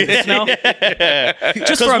Christmas in the snow,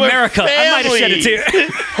 just for we're America, I might have shed a tear.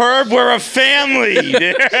 Herb, we're a family.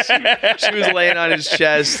 She was laying on his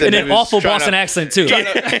chest In and an he was awful trying Boston accent too. trying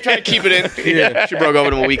to keep it in. Yeah. She broke up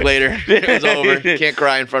with him a week later. It was over. Can't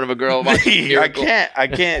cry in front of a girl. Watching Miracle. I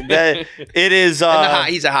can't. It is.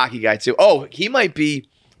 He's a hockey guy too. Oh, he might be.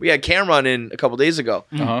 We had Cameron in a couple days ago,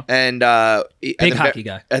 Uh-huh. and Big hockey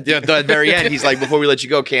guy. At the very end, he's like, "Before we let you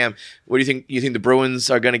go, Cam, what do you think? You think the Bruins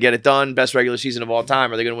are going to get it done? Best regular season of all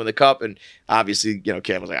time? Are they going to win the cup?" And obviously,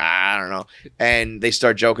 Cam was like, "I don't know." And they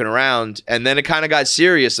start joking around, and then it kind of got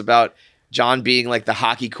serious about John being like the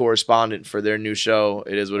hockey correspondent for their new show.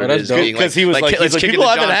 It is what it that's is. dope. Being Because he was like, let's kick it people to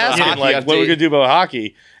have been John for asking hockey like, what are we update. gonna do about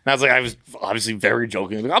hockey? And I was like, I was obviously very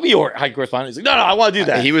joking. Like, I'll be your hockey correspondent. He's like, no, I want to do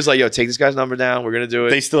that. He was like, "Yo, take this guy's number down. We're gonna do it."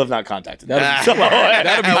 They still have not contacted me. That'd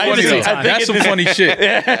be funny, though. That's some funny shit.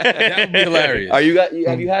 That would be hilarious.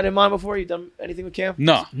 Have you had him on before? You done anything with Cam?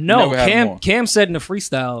 No. No, never had him on. Cam said in a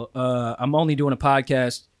freestyle, I'm only doing a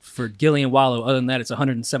podcast for Gillian Wallow. Other than that, it's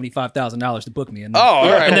 $175,000 to book me. And, all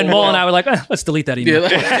right. and then Maul and I were like, let's delete that email.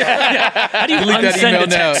 How do you Delete that unsend email a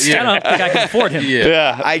text? now, yeah. I don't think I can afford him. Yeah.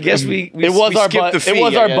 Yeah, I guess we it was our skipped the fee. it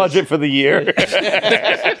was I our guess. budget for the year.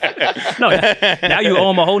 No, now you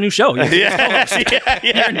owe him a whole new show. You're in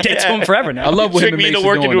debt to him forever now. I love what Trick him me and into Mace are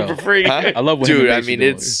working doing, to it for though. free. Huh? I love what him Dude, and I Mace are mean,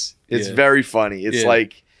 doing. it's Yeah. very funny. It's Yeah.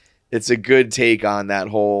 like it's a good take on that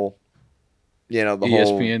whole, the whole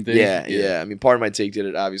ESPN thing? Yeah, Yeah. yeah. I mean, part of my take did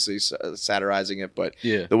it, obviously satirizing it, but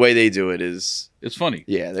Yeah. the way they do it is, It's funny.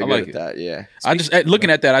 yeah, they're I good like at it. that. Yeah, I just looking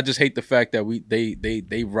at that, I just hate the fact that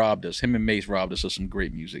they robbed us. Him and Mace robbed us of some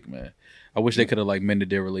great music, man. I wish they could have like mended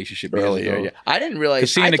their relationship earlier. years Yeah, ago. I didn't realize.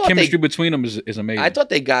 Because seeing I the thought chemistry between them is amazing. I thought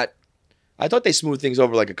they smoothed things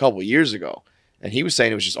over like a couple years ago, and he was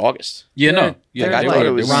saying it was just August. yeah, no, yeah, Like, I they thought were-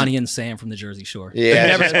 it was- they were- Ronnie and Sam from the Jersey Shore. Yeah,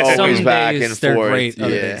 Never- it's just always some back days and they're forth. great,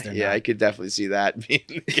 other Yeah, days they're yeah, not. I could definitely see that being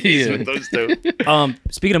the case Yeah. with those two.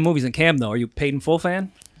 Speaking of movies and Cam, though, are you paid in full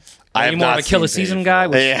fan? I Are have you more of not a killer seen season Paid in guy?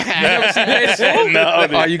 Full. Which- Yeah. No,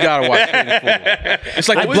 Oh, you gotta watch Paid in Full. It's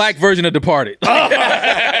like the black version of Departed.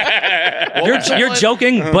 You're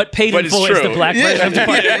joking, but Paid But in it's Full is the true. black Yeah. version of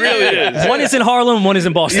Departed. It really is. One is in Harlem, one is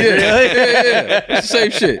in Boston. yeah. It's the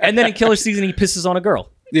same shit. And then in Killer Season, he pisses on a girl,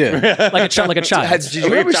 Yeah. like a child. Did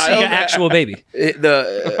you ever Like see an actual baby.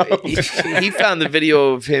 he found the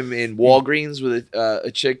video of him in Walgreens with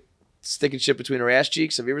a chick sticking shit between her ass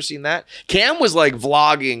cheeks? Have you ever seen that? Cam was like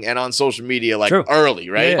vlogging and on social media like True. early,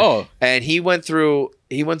 right? Yeah. Oh. And he went through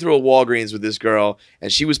a Walgreens with this girl,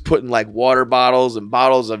 and she was putting like water bottles and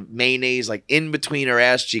bottles of mayonnaise like in between her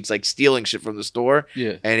ass cheeks, like stealing shit from the store.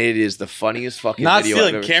 Yeah. And it is the funniest fucking Not video.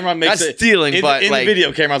 stealing. I've ever- Cameron makes Not it stealing, in, but in like the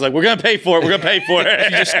video. Cameron's like, "We're gonna pay for it. We're gonna pay for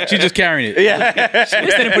it." She's just carrying it. yeah. At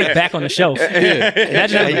least they didn't put it back on the shelf.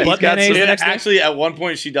 Imagine having He's butt got mayonnaise some- the Yeah, next day. actually, at one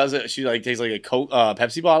point, she does it. She like takes like a Coke,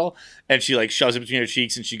 Pepsi bottle, and she like shoves it between her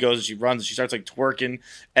cheeks, and she goes and she runs and she starts like twerking,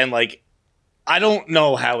 and like I don't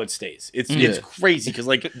know how it stays. It's crazy because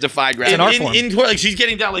like defy an gravity. art form. like she's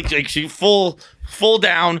getting down like she full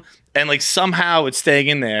down, and like somehow it's staying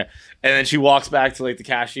in there, and then she walks back to like the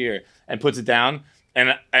cashier and puts it down.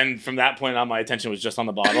 And from that point on, my attention was just on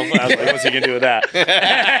the bottle. I was like, what's he going to do with that?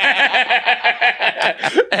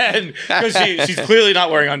 And because she's clearly not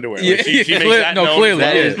wearing underwear. Like, she makes that known. Clearly.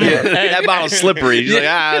 That bottle's slippery. She's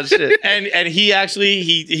like, shit. And he actually,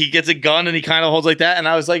 he gets a gun and he kind of holds like that. And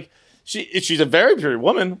I was like, she's a very pretty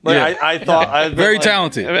woman. Like, I thought very like,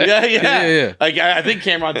 talented. Yeah. Like I think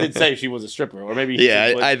Cameron did say she was a stripper, or maybe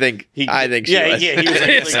I think she was. I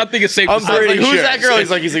think it's safe. I'm to say. pretty Who's sure. that girl? He's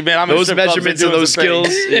like, man, I'm those measurements and those skills.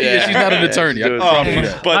 She's not an attorney. I promise you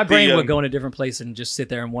that. But my brain would go in a different place and just sit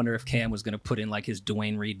there and wonder if Cam was going to put in like his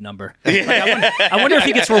Dwayne Reed number. Like, I wonder if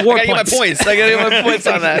he gets reward I gotta points. I gotta get my points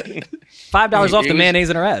on that. $5 off the mayonnaise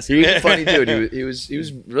in her ass. He was a funny dude. He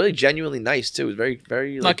was really genuinely nice too. He was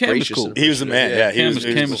very like, gracious. Cool. He was the man. Yeah,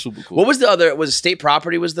 Cam was super cool. What was the other? Was it State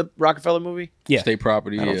Property? Was the Rockefeller movie? Yeah, State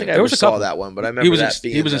Property. I don't think I There ever was a saw couple. that one, but I remember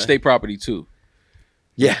He was in State Property too.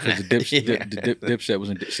 Yeah, Because the Dipset was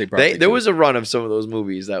in State Property. there was a run of some of those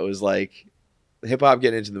movies that was like hip hop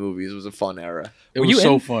getting into the movies was a fun era. It was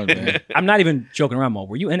so fun, man. I'm not even joking around, Mo.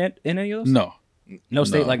 Were you in any of those? No.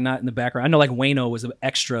 State, like not in the background. I know like Wayno was an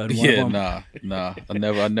extra in one of them. Nah. I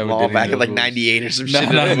never All did back any in like of those. 98 or some shit in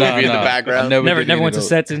the movie in the background. Never went to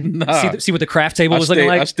sets and see what the craft table was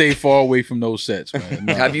looking I like. stayed far away from those sets, man.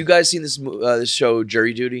 Nah. Have you guys seen this show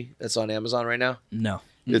Jury Duty that's on Amazon right now? No.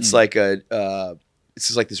 It's like it's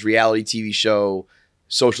just like this reality TV show,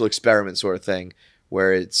 social experiment sort of thing,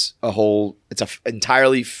 where it's a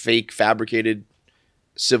entirely fake, fabricated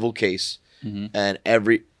civil case, and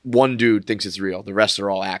one dude thinks it's real. The rest are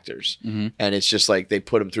all actors, and it's just like they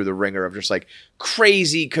put him through the ringer of just like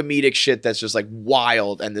crazy comedic shit that's just like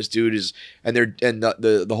wild. And this dude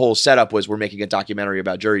the whole setup was we're making a documentary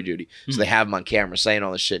about jury duty, so they have him on camera saying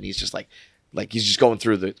all this shit, and he's just like he's just going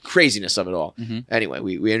through the craziness of it all. Anyway,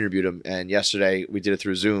 we interviewed him, and yesterday we did it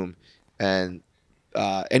through Zoom, and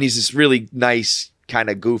he's this really nice kind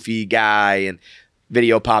of goofy guy, and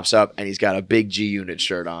video pops up, and he's got a big G Unit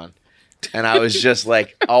shirt on. And I was just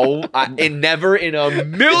like, never in a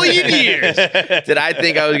million years did I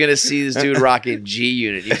think I was going to see this dude rocking G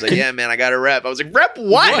Unit. He was like, yeah, man, I got to rep. I was like, rep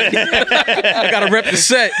what? I got to rep the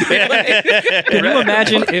set. Can you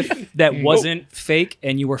imagine if that wasn't fake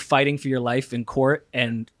and you were fighting for your life in court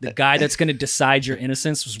and the guy that's going to decide your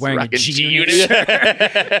innocence was wearing a G Unit shirt?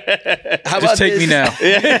 How Just take me now.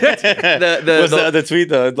 The tweet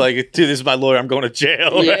though? Like, dude, this is my lawyer. I'm going to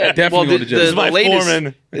jail. Yeah, Definitely going to jail. This is my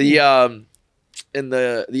foreman. In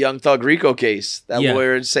the Young Thug Rico case, that Yeah.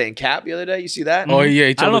 lawyer saying Cap the other day. You see that? Oh yeah, he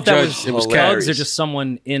I don't know told if the that judge was, it was hilarious. Thugs or just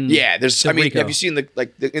someone in. Yeah, there's. I mean, Rico. have you seen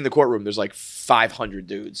in the courtroom? There's like 500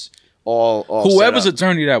 dudes, all Whoever's set up.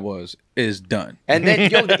 attorney that was is done. And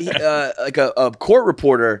then like a court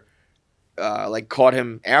reporter caught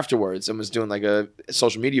him afterwards and was doing like a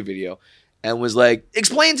social media video and was like,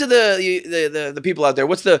 explain to the people out there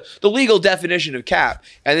what's the legal definition of cap.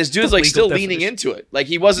 And this dude's like still leaning into it. Like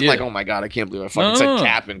he wasn't like, oh my God, I can't believe I fucking said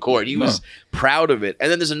cap in court. He was proud of it.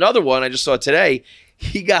 And then there's another one I just saw today.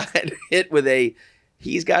 He got hit with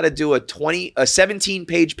he's got to do a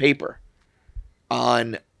 17-page paper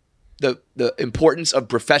on the importance of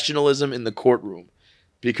professionalism in the courtroom,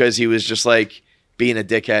 because he was just like being a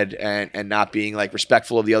dickhead and not being like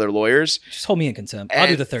respectful of the other lawyers. Just hold me in contempt. I'll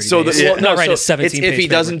do the 30 so days. No, write so a 17 if he page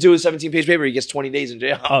doesn't do a 17-page paper, he gets 20 days in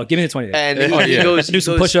jail. Oh, give me the 20 days. And he goes, do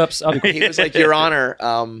some push-ups. I'll be cool. he was like, Your Honor,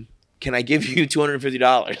 can I give you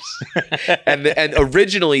 $250? and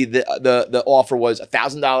originally the offer was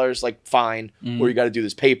 $1,000 like fine, or you got to do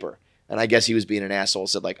this paper. And I guess he was being an asshole,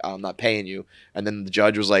 said like, I'm not paying you. And then the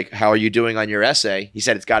judge was like, how are you doing on your essay? He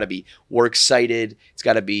said it's got to be works cited. It's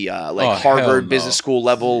got to be Harvard Business School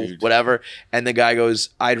level, whatever. And the guy goes,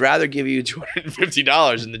 I'd rather give you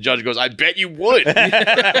 $250. And the judge goes, I bet you would.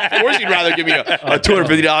 Of course you'd rather give me a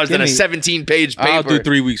 $250 than a 17-page paper. I'll do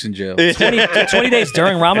 3 weeks in jail. 20 days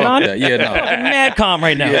during Ramadan? I'm mad calm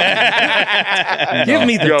right now. Give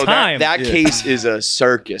me the time. That case is a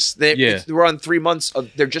circus. We're on 3 months of,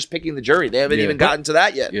 they're just picking the jury. They haven't even gotten to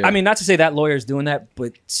that yet. Yeah. I mean, not to say that lawyer's doing that,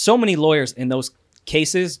 but so many lawyers in those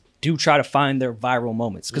cases do try to find their viral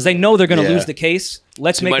moments because they know they're going to lose the case.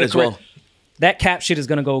 Let's make it correct. That cap shit is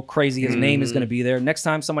going to go crazy. His name is going to be there. Next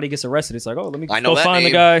time somebody gets arrested, it's like, oh, let me go find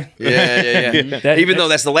the guy. Yeah. Even though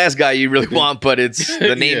that's the last guy you really want, but it's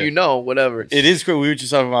the name whatever. It is cool. We were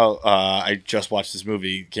just talking about, I just watched this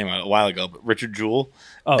movie, came out a while ago, but Richard Jewell.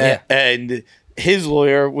 Oh, yeah. And his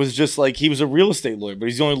lawyer was just like, he was a real estate lawyer, but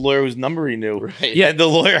he's the only lawyer whose number he knew. Right. Yeah, and the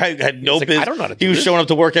lawyer had no business. I don't know how to do this. Showing up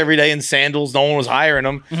to work every day in sandals. No one was hiring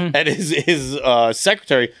him. And his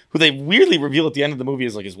secretary, who they weirdly reveal at the end of the movie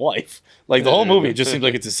is like his wife. Like the whole movie, it just seems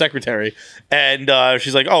like it's his secretary. And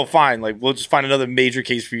she's like, "Oh, fine. Like we'll just find another major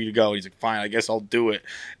case for you to go." And he's like, "Fine, I guess I'll do it."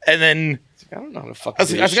 And then I don't know how to fucking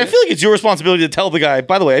I feel like it's your responsibility to tell the guy,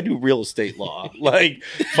 by the way, I do real estate law. Like,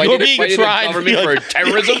 you're being tried government for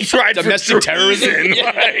terrorism? Tried Domestic terrorism?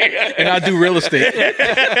 And I do real estate.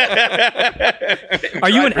 Are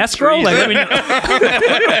you an escrow? Like, let me know.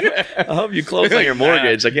 I hope you close on your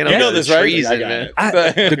mortgage. I can't know this, right? treason, man.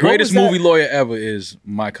 The greatest movie lawyer ever is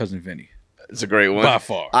My Cousin Vinny. It's a great one. By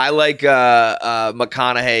far. I like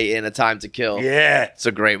McConaughey in A Time to Kill. Yeah. It's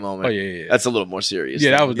a great moment. Oh, yeah. That's a little more serious.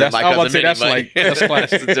 Yeah, that's My I was Cousin about to say Vinny, that's but-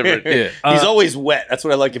 classic. It's different. Yeah. He's always wet. That's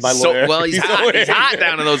what I like in my lawyer. Well, he's hot. He's hot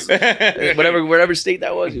down in those whatever state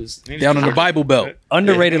that was. He was Down in the Bible Belt.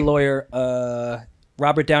 Underrated lawyer,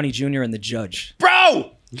 Robert Downey Jr. and The Judge.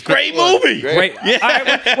 Bro! Great movie. Great. Yeah. All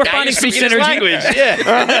right, we're finding some synergy. Yeah.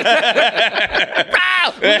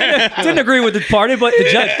 Didn't agree with the party, but The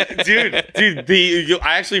Judge. Dude,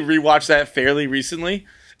 I actually rewatched that fairly recently.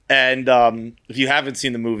 And if you haven't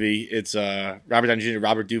seen the movie, it's Robert Downey Jr.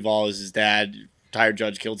 Robert Duvall is his dad. Retired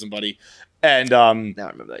judge, killed somebody. And Now I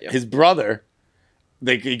remember that, yeah. his brother,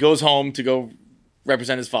 he goes home to go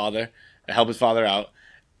represent his father, and help his father out.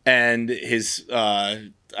 And his,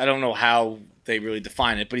 I don't know how they really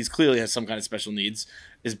define it, but he clearly has some kind of special needs.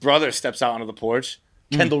 His brother steps out onto the porch.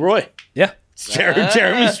 Kendall Roy. Yeah.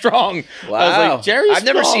 Jeremy Strong. Wow. I was like, Jerry I've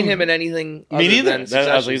never Strong. seen him in anything. Me neither. Than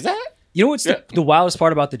I was like, is that? You know what's the wildest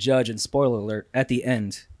part about The Judge, and spoiler alert, at the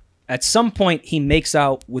end, at some point he makes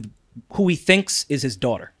out with who he thinks is his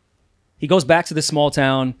daughter. He goes back to the small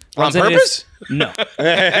town. On purpose? No.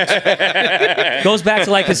 Goes back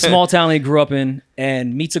to like his small town he grew up in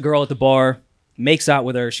and meets a girl at the bar, makes out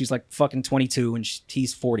with her. She's like fucking 22 and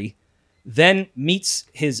he's 40. Then meets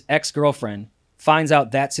his ex-girlfriend, finds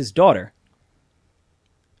out that's his daughter.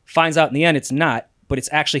 Finds out in the end it's not, but it's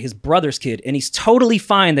actually his brother's kid, and he's totally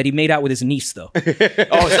fine that he made out with his niece, though.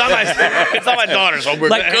 It's not my daughter, so we're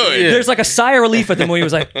Like, good. there's like a sigh of relief at the moment. He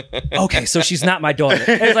was like, okay, so she's not my daughter.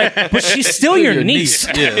 And it's like, but she's still your niece.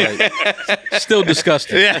 Yeah, like, still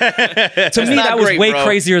disgusting. To me, not that was great, way bro.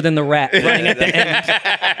 crazier than the rat running at the end.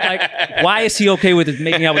 Like, why is he okay with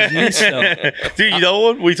making out with his niece, though? Dude, you know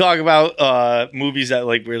what? We talk about movies that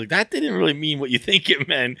like we're like that didn't really mean what you think it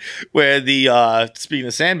meant. Where the speaking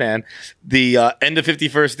of Sandman, the end of 50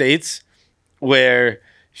 First Dates, where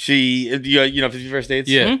she, you know, 50 First Dates,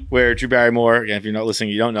 Yeah. where Drew Barrymore. Again, if you're not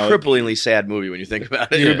listening, you don't know. Cripplingly sad movie when you think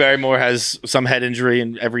about it. Drew Barrymore has some head injury,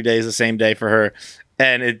 and every day is the same day for her.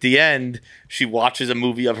 And at the end, she watches a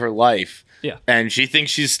movie of her life. Yeah. And she thinks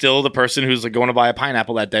she's still the person who's like going to buy a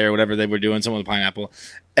pineapple that day or whatever they were doing, someone with a pineapple.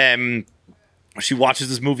 And she watches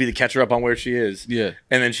this movie to catch her up on where she is. Yeah.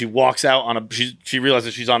 And then she walks out on she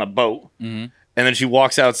realizes she's on a boat. Mm-hmm. And then she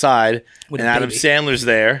walks outside With and a Adam baby. Sandler's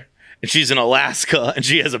there. And she's in Alaska and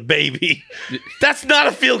she has a baby. That's not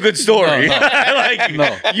a feel-good story. No. Like,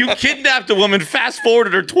 No. you kidnapped a woman, fast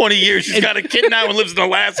forwarded her 20 years, she's got a kid now and lives in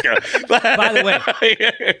Alaska. By the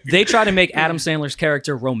way, they try to make Adam Sandler's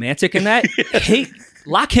character romantic in that. Hey,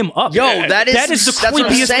 lock him up. Yo, that is the that's what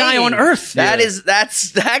I'm creepiest guy saying. on earth.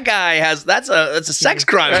 That guy has that's a sex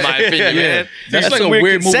crime in my opinion, man. That's like some a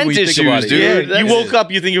weird movie consent when you think about issues, it. dude. Yeah, you woke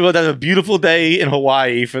up, you think about that a beautiful day in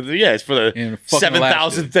Hawaii for the it's for In the fucking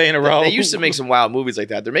 7,000th day in a row. They used to make some wild movies like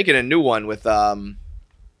that. They're making a new one with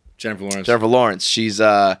Jennifer Lawrence. Jennifer Lawrence. She's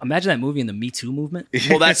Imagine that movie in the Me Too movement.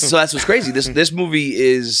 well, that's what's crazy. This movie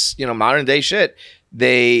is, you know, modern day shit.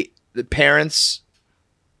 The parents,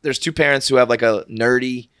 there's two parents who have like a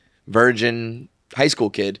nerdy virgin high school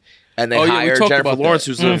kid, and they Oh, yeah, we hire talked Jennifer about Lawrence,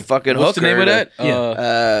 that. who's a fucking What's the hooker. name of that?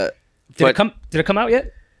 Yeah. Did it come out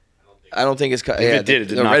yet? I don't think it's. it did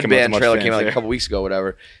The not Red come out to Band much trailer came out like a fanfare. couple weeks ago,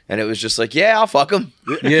 whatever, and it was just like, yeah, I'll fuck him.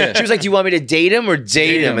 Yeah. She was like, "Do you want me to date him or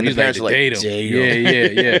date him?" And the He's parents were like, date him. "Date Yeah,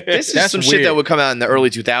 him." yeah. This is That's some shit that weird. would come out in the early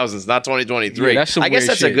 2000s, not 2023. Yeah, that's some I guess weird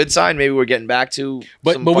that's shit. a good sign. Maybe we're getting back to.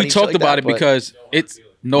 But some we funny shit talked like about that, it but- because it's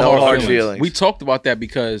no No hard hard feelings. feelings. We talked about that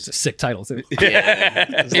because Sick title too.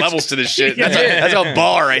 There's levels to this shit. Yeah. That's a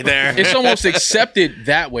bar right there. it's almost accepted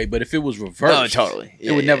that way. But if it was reversed, No, totally.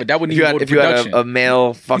 it would never. That wouldn't If you even had, go to if you had production. a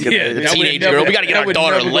male fucking Yeah, a that would teenage never- girl, we got to get that our would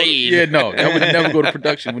daughter never go- laid. Yeah, no, that would never go to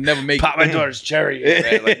production. Would never make. Pop my daughter's cherry.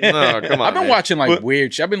 Like, no, come on. I've been man. watching like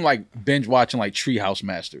weird shit. I've been like binge watching like Treehouse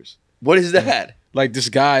Masters. What is that? Like this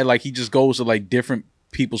guy, like he just goes to like different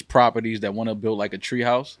people's properties that want to build like a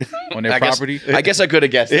treehouse on their property. I guess I could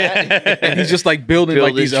have guessed that. And he's just like building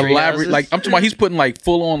like these elaborate, like I'm talking about, he's putting like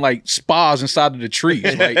full on like spas inside of the trees.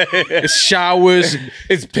 Like it's showers.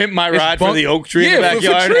 It's pimp my ride for the oak tree in the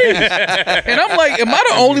backyard. For trees. And I'm like, am I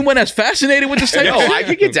the only one that's fascinated with this type of shit? I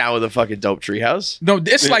could get down with a fucking dope treehouse. No,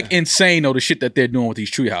 it's like insane though, the shit that they're doing with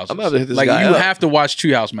these tree houses. I'm about to hit this like guy you up. have to watch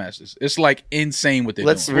Treehouse Masters. It's like insane what they're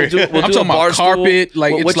doing. We'll I'm do talking about Barstool. carpet.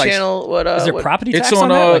 Like what it's like channel? What Is there property tax it's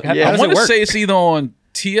on. on that? Like, how I does want it to work? say it's either on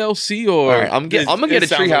TLC or I'm gonna get a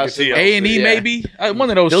treehouse. A&E maybe. One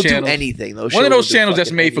of those They'll channels. do anything. One of those channels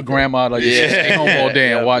that's made for grandma. Like stay home all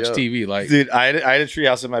day and watch TV. Like dude, I had a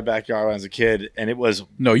treehouse in my backyard when I was a kid, and it was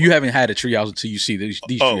no. You haven't had a treehouse until you see these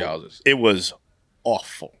tree houses. It was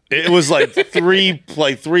awful. It was like three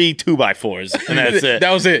 2x4s, and that's it.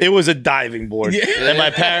 That was it. It was a diving board. Yeah. And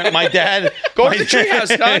my dad, go to the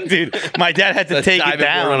treehouse, son. Dude, my dad had to take it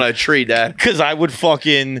down on a tree, Dad, because I would.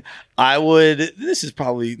 This is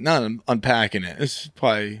probably not unpacking it. This is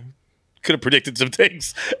probably could have predicted some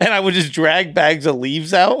things, and I would just drag bags of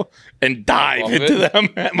leaves out and dive into them.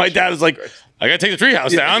 My dad was like, I gotta take the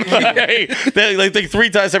treehouse down. like 3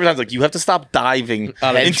 times, 7 times. Like, you have to stop diving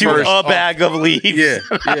into a bag of leaves. Yeah.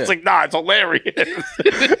 I was like, nah, it's hilarious.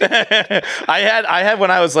 I had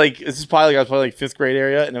when I was like, I was probably like 5th grade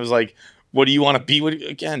area, and it was like, what do you want to be?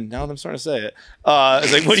 Again, now that I'm starting to say it,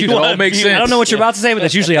 it's like, what do you want to be? I don't know what you're about to say, but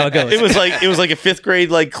that's usually how it goes. It was like a 5th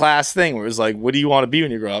grade like class thing where it was like, what do you want to be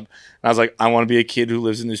when you grow up? And I was like, I want to be a kid who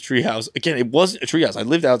lives in this treehouse. Again, it wasn't a treehouse. I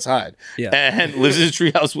lived outside, and lives in his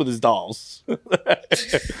treehouse with his dolls.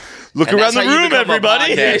 Look around the room,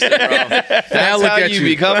 everybody. That's how you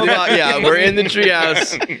become a yeah. We're in the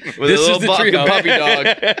treehouse with a little puppy dog.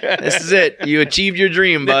 This is it. You achieved your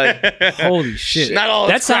dream, bud. Holy shit! Not all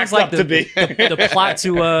that sounds like the plot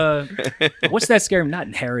to what's that scary? Not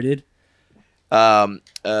Inherited.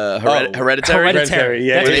 Hereditary.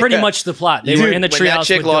 Yeah, that's pretty much the plot. They were in the treehouse. When that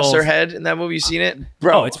chick with lost dolls. her head in that movie, you seen it,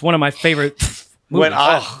 bro? Oh, it's one of my favorite. When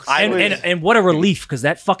and what a relief, because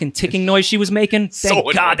that fucking ticking noise she was making.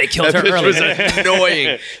 Thank God they killed her early. Was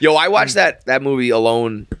annoying. Yo, I watched that movie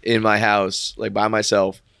alone in my house, like by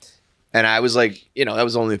myself, and I was like, that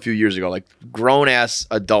was only a few years ago, like grown ass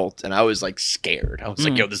adult, and I was like scared. I was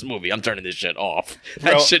like, yo, this movie, I'm turning this shit off.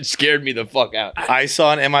 That shit scared me the fuck out. I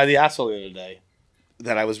saw an Am I the Asshole the other day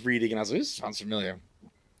that I was reading, and I was like, this sounds familiar.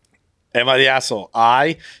 Am I the asshole?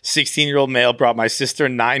 16-year-old male, brought my sister,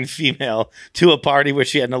 9 female, to a party where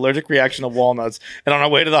she had an allergic reaction to walnuts. And on our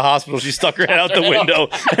way to the hospital, she stuck her head out the window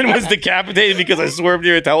and was decapitated because I swerved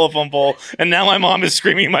near a telephone pole. And now my mom is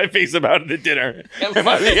screaming in my face about it at dinner. Am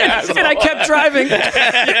I the asshole? And I kept driving.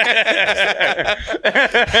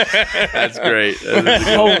 That's great.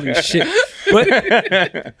 Holy shit.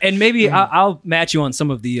 But, and maybe I'll match you on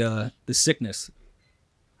some of the sickness.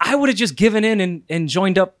 I would have just given in and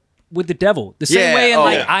joined up with the devil. The same way in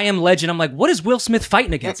I Am Legend, I'm like, what is Will Smith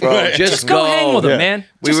fighting against? Bro, just go hang with him, man.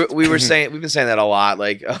 We've been saying that a lot,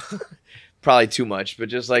 like probably too much, but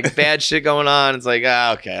just like bad shit going on. It's like,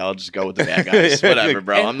 okay, I'll just go with the bad guys. Whatever,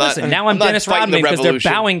 bro. And I'm Dennis Rodman because they're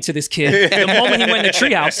bowing to this kid. The moment he went in the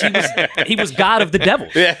treehouse, he was god of the devil.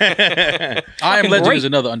 I Am Legend is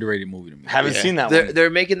another underrated movie to me. Haven't seen that one. They're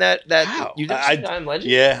making that. How? You didn't see I Am Legend?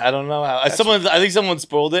 Yeah, I don't know how. I think someone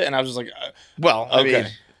spoiled it, and I was just like, well, okay. I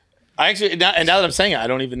mean, I actually, now that I'm saying it, I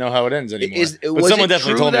don't even know how it ends anymore. But someone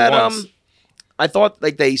definitely told me once. I thought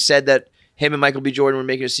like they said that him and Michael B. Jordan were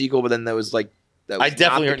making a sequel, but then there was like. I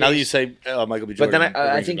definitely heard. Now that you say Michael B. Jordan, but then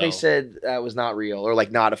I think they said that was not real or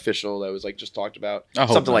like not official. That was like just talked about,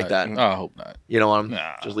 something like that. I hope not. You know what?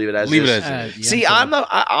 Just leave it as leave is. it as is. See,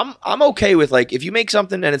 I'm okay with like if you make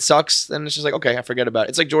something and it sucks, then it's just like okay, I forget about it.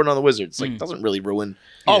 It's like Jordan on the Wizards. Like it doesn't really ruin.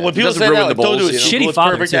 When people say that, don't do it. Shitty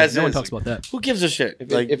father. No one talks about that. Who gives a shit?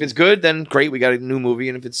 If it's good, then great. We got a new movie,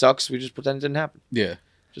 and if it sucks, we just pretend it didn't happen. Yeah.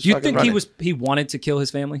 Do you think he wanted to kill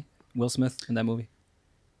his family, Will Smith, in that movie?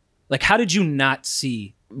 Like, how did you not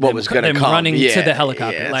see what was going to come running to the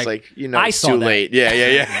helicopter? Yeah, like I saw too late.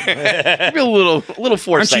 Yeah. Maybe a little foresight.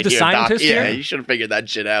 Aren't you the scientist here? Yeah, you should have figured that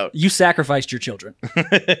shit out. You sacrificed your children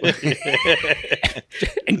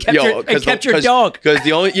and kept your dog. Because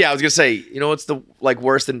I was gonna say, what's the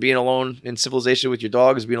worse than being alone in civilization with your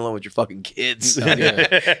dog is being alone with your fucking kids. Like,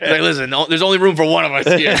 listen, there's only room for one of us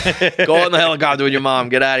here. Go on the helicopter with your mom.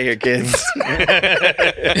 Get out of here, kids.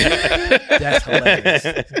 That's hilarious.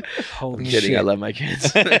 Holy I'm kidding. Shit. I love my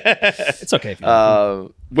kids. It's okay. If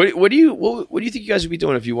you what do you think you guys would be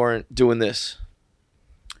doing if you weren't doing this?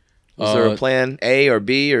 Is there a plan A or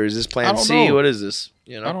B, or is this plan C? Know. What is this?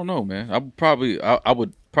 I don't know, man. I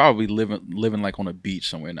would probably living like on a beach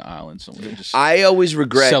somewhere in the island somewhere. Just I always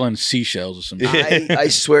regret selling seashells or something. I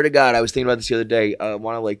swear to God, I was thinking about this the other day. I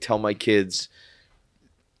want to like tell my kids,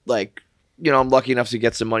 like, you know, I'm lucky enough to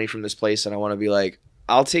get some money from this place, and I want to be like,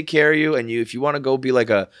 I'll take care of you, and if you want to go be like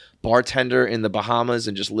a bartender in the Bahamas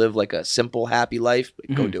and just live like a simple, happy life,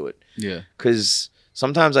 go do it. Yeah. Because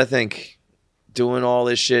sometimes I think doing all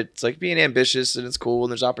this shit, it's like being ambitious and it's cool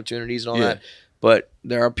and there's opportunities and all that. But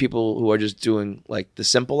there are people who are just doing like the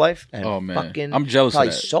simple life. And fucking I'm jealous of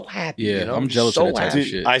that. So happy. Yeah, you know? I'm jealous of that type of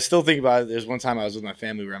shit. I still think about it. There's one time I was with my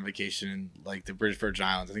family. We were on vacation in like the British Virgin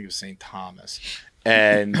Islands. I think it was St. Thomas.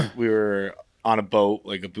 And we were on a boat,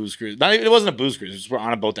 like a booze cruise. It wasn't a booze cruise. We were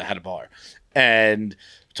on a boat that had a bar. And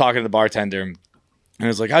talking to the bartender. And I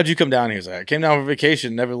was like, how'd you come down here? He was like, I came down for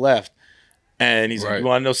vacation, never left. And he's like, you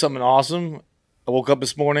want to know something awesome? I woke up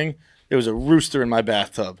this morning. There was a rooster in my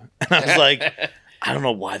bathtub. And I was like, I don't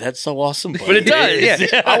know why that's so awesome. But it does.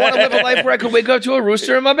 Yeah. I want to live a life where I could wake up to a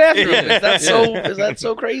rooster in my bathroom. Is that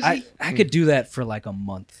so crazy? I could do that for like a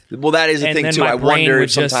month. Well, that is the thing too. I wonder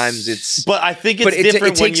if sometimes it's. But I think it's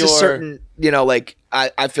different. It takes a certain, you know, like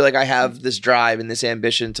I feel like I have this drive and this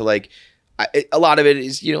ambition to like. A lot of it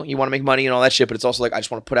is, you know, you want to make money and all that shit, but it's also like I just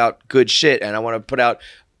want to put out good shit and I want to put out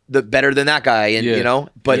the better than that guy, and you know.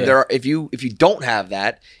 But there are, if you don't have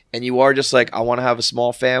that and you are just like, I want to have a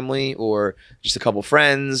small family or just a couple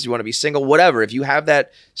friends, you want to be single, whatever. If you have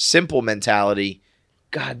that simple mentality,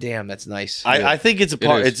 god damn, that's nice. I think it's a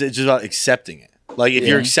part. It's just about accepting it. Like if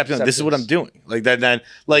you're accepting, this is what I'm doing. Like then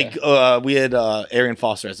we had Arian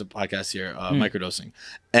Foster as a podcast here, microdosing,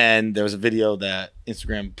 and there was a video that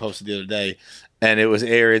Instagram posted the other day, and it was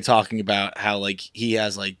Arian talking about how like he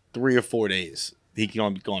has like 3 or 4 days he can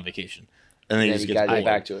only go on vacation, and then he just gets bored.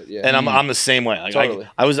 Back to it. Yeah, and I'm the same way. Like, totally.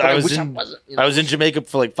 I was in Jamaica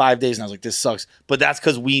for like 5 days, and I was like, this sucks. But that's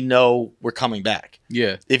because we know we're coming back.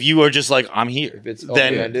 Yeah. If you are just like, I'm here, if it's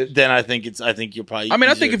then I think you're probably. I mean,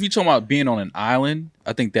 I think if you're talking about being on an island,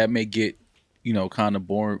 I think that may get, you know, kind of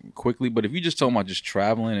boring quickly. But if you're just talking about just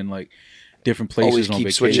traveling and like different places always on keep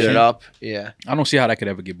vacation, switching it up. Yeah, I don't see how that could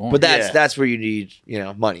ever get boring. But that's where you need, you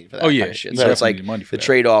know, money for that kind of shit. You So it's like need money for the that.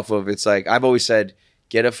 trade off of, it's like I've always said,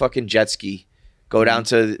 get a fucking jet ski, go down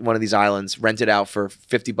to one of these islands, rent it out for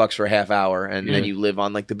 $50 for a half hour, and then you live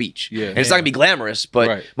on like the beach. Yeah. And it's not gonna be glamorous,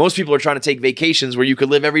 but most people are trying to take vacations where you could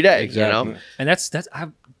live every day. Exactly. You know? And that's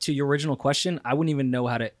to your original question, I wouldn't even know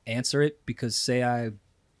how to answer it, because say I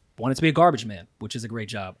wanted to be a garbage man, which is a great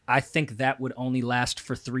job. I think that would only last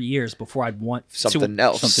for 3 years before I'd want something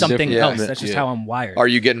else. Something else. That's just how I'm wired. Are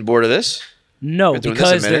you getting bored of this? No,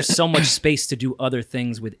 because there's so much space to do other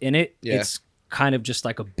things within it. Yeah. It's kind of just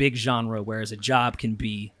like a big genre, whereas a job can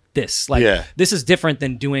be this. Like this is different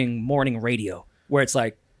than doing morning radio, where it's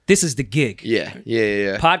like this is the gig. Yeah.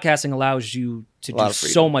 Podcasting allows you to do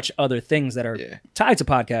so much other things that are tied to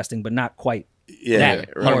podcasting, but not quite.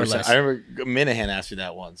 That, more or less. I remember Minahan asked me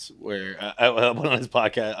that once, where I went on his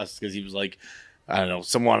podcast because he was like, I don't know,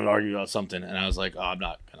 someone wanted to argue about something, and I was like, oh, I'm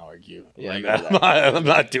not gonna argue. Yeah, like, I'm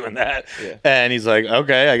not doing that. Yeah. And he's like,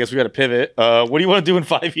 okay, I guess we got to pivot. What do you want to do in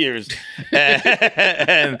 5 years?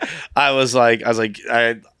 And I was like,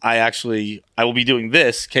 I will be doing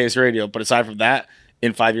this KFC Radio, but aside from that,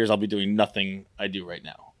 in 5 years, I'll be doing nothing I do right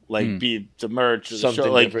now. Like be the merch, or the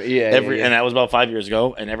show, like different. and that was about 5 years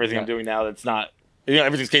ago. And everything I'm doing now, that's not, you know,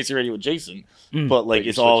 everything's KFC Radio with Jason, but like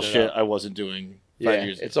it's all shit I wasn't doing 5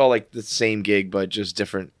 years ago. It's all like the same gig, but just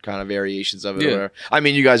different kind of variations of it. Yeah. I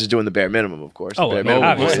mean, you guys are doing the bare minimum, of course. Oh,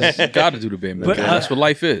 obviously, got to do the bare minimum. That's what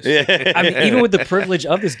life is. Yeah. I mean, even with the privilege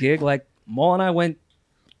of this gig, like Maul and I went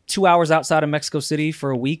 2 hours outside of Mexico City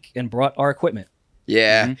for a week and brought our equipment.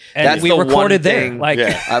 Yeah, and we recorded there. Like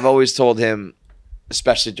I've always told him,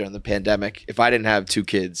 especially during the pandemic, if I didn't have 2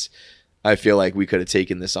 kids, I feel like we could have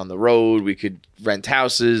taken this on the road. We could rent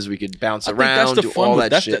houses. We could bounce around, do all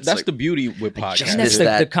that shit. That's the beauty with podcasts. And that's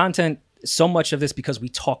the content, so much of this, because we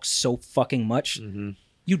talk so fucking much,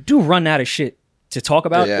 you do run out of shit to talk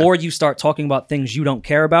about, or you start talking about things you don't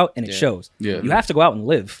care about, and it shows. Yeah. You have to go out and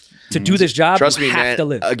live. To do this job, trust me, you have man, to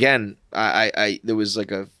live. Again, I there was like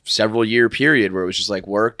a several year period where it was just like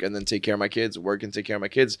work and then take care of my kids, work and take care of my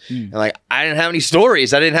kids. And like I didn't have any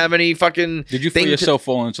stories. I didn't have any fucking. Did you feel yourself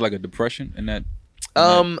fall into like a depression in that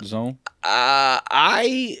zone?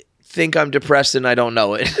 I think I'm depressed and I don't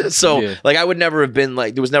know it. So like I would never have been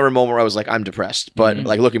like, there was never a moment where I was like, I'm depressed. But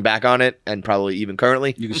like looking back on it, and probably even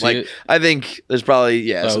currently, you can see like it. I think there's probably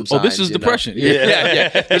some signs, this is depression.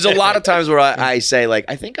 Yeah. There's a lot of times where I say like,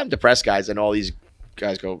 I think I'm depressed, guys, and all these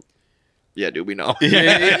guys go, Yeah, dude, we know. You're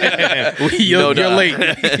late.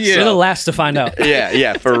 You're the last to find out.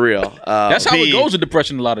 Yeah, for real. That's how it goes with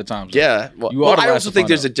depression a lot of times. Yeah. Well, I also think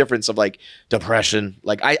there's a difference of like depression.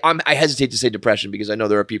 Like I hesitate to say depression because I know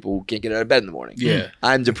there are people who can't get out of bed in the morning. Yeah.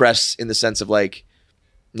 I'm depressed in the sense of like,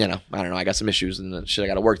 I don't know. I got some issues and shit I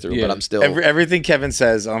got to work through, but I'm still. Everything Kevin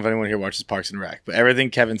says, I don't know if anyone here watches Parks and Rec, but everything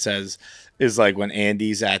Kevin says is like when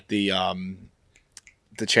Andy's at the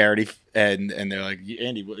charity and they're like,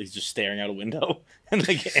 Andy, he's just staring out a window. And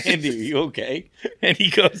like, Andy, are you okay? And he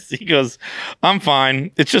goes, I'm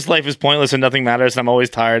fine. It's just life is pointless and nothing matters. And I'm always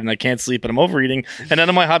tired and I can't sleep and I'm overeating and none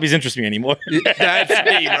of my hobbies interest me anymore. That's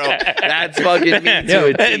me, bro. That's fucking me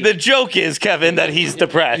too. And the joke is, Kevin, that he's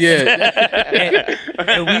depressed. Yeah.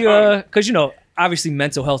 and we, because obviously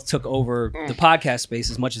mental health took over the podcast space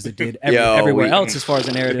as much as it did everywhere else as far as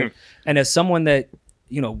the narrative. And as someone that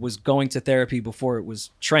was going to therapy before it was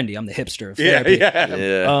trendy. I'm the hipster of therapy.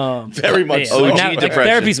 Yeah. Very much so. OG now, depression.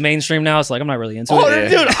 therapy's mainstream now. It's like I'm not really into it.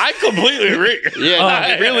 Dude, I completely agree.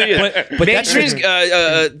 It really is. But mainstream's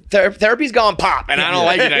therapy's gone pop, and I don't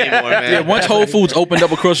like it anymore, man. Yeah, once Whole Foods opened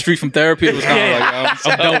up across the street from therapy, it was kind of like,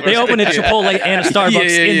 I'm done. They opened a Chipotle and a Starbucks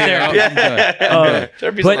in therapy.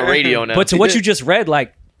 Therapy's on the radio now. But to what you just read,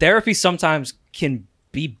 like therapy sometimes can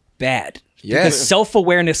be bad. Yeah. Because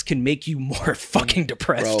self-awareness can make you more fucking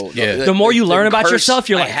depressed. Bro, the more you learn about yourself,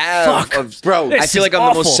 you're like, fuck. I feel like I'm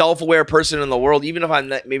awful. the most self-aware person in the world, even if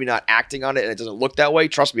I'm maybe not acting on it and it doesn't look that way.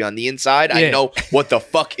 Trust me, on the inside, I know what the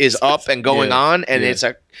fuck is up and going on. And it's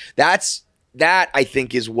that I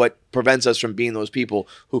think is what prevents us from being those people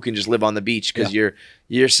who can just live on the beach because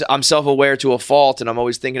I'm self-aware to a fault and I'm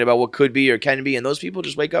always thinking about what could be or can be, and those people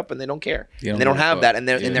just wake up and they don't care. And they don't have that, and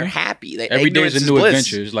they're happy. Every day is a new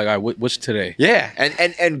adventure. It's like, all right, what's today? Yeah,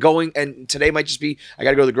 and today might just be I got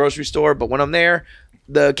to go to the grocery store, but when I'm there,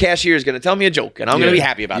 the cashier is going to tell me a joke, and I'm going to be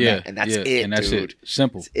happy about that, and that's it, and that's dude. It.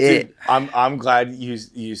 Simple. That's it. Dude, I'm glad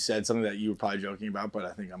you said something that you were probably joking about, but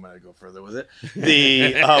I think I'm going to go further with it.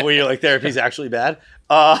 The where you're like therapy's actually bad.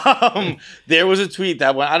 There was a tweet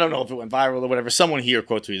that went, I don't know if it went viral or whatever. Someone here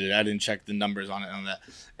quote tweeted it. I didn't check the numbers on it on that,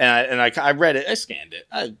 and I read it. I scanned it.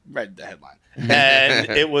 I read the headline, and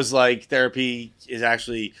it was like therapy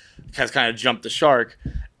has kind of jumped the shark.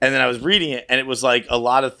 And then I was reading it, and it was like a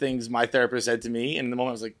lot of things my therapist said to me. And in the moment,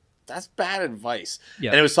 I was like, that's bad advice. Yeah.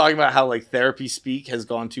 And it was talking about how like therapy speak has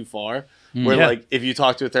gone too far. Where like if you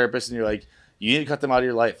talk to a therapist and you're like, you need to cut them out of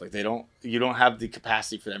your life. Like you don't have the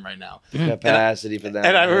capacity for them right now. Capacity for them.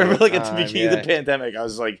 And I remember like at the beginning of the pandemic, I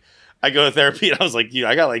was like, I go to therapy and I was like,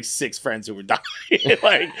 I got like 6 friends who were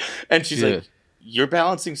dying. And she's like, you're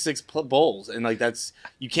balancing 6 bowls, and like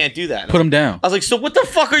you can't do that. Put them down. I was like, so what the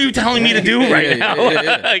fuck are you telling me to do right now?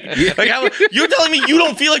 You're telling me you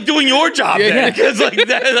don't feel like doing your job because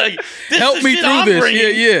this help is me shit through I'm this. bringing.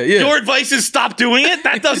 Yeah. Your advice is stop doing it.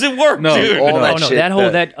 That doesn't work, dude.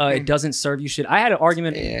 It doesn't serve you shit. I had an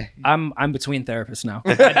argument. Yeah. I'm between therapists now.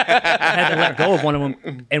 I had to let go of one of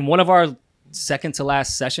them. And one of our second to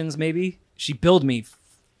last sessions, maybe she billed me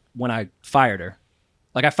when I fired her.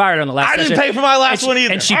 Like I fired her on the last session. I didn't pay for my last one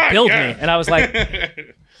either. And she billed me. And I was like,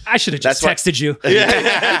 I should have just texted you.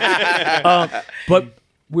 But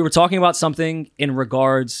we were talking about something in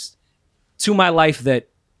regards to my life that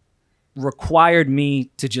required me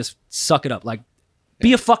to just suck it up. Like,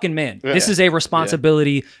 be a fucking man. This is a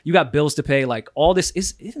responsibility. You got bills to pay. Like, all this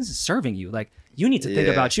isn't serving you. Like, you need to think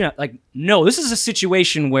about you. Like, no, this is a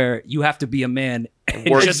situation where you have to be a man and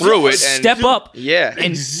work just through it, step up, and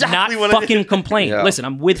exactly not fucking complain. Listen,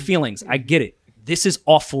 I'm with feelings. I get it. This is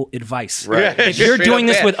awful advice. Right. If you're doing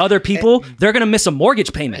this with other people, they're gonna miss a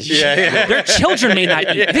mortgage payment. Their children may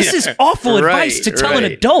not eat. This is awful advice to tell an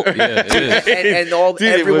adult.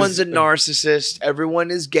 Everyone's a narcissist. Everyone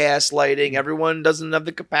is gaslighting. Everyone doesn't have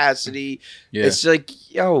the capacity. It's like,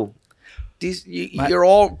 yo. You're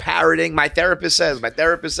all parroting. My therapist says. My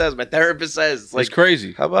therapist says. My therapist says. It's like, it's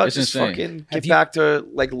crazy. How about it's just insane. fucking get back to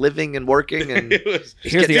like living and working? And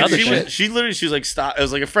here's the other shit. She was like, stop. It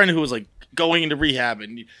was like a friend who was like going into rehab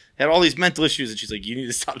and had all these mental issues, and she's like, you need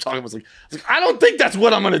to stop talking. I was like, I don't think that's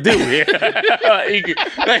what I'm gonna do here.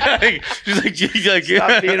 She's like,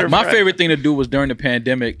 stop being her My friend. favorite thing to do was during the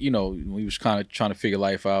pandemic. We was kind of trying to figure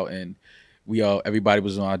life out, and everybody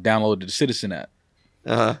was downloaded the Citizen app.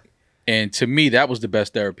 And to me, that was the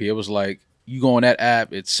best therapy. It was like, you go on that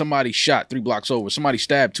app, it's somebody shot 3 blocks over, somebody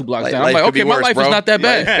stabbed 2 blocks down. I'm like, okay, my life is not that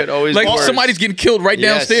bad. Like, somebody's geting killed right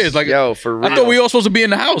downstairs. Like, yo, for real. I thought we all supposed to be in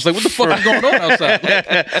the house. Like, what the fuck is going on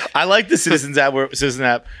outside? I like the Citizen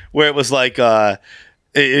app where it was like,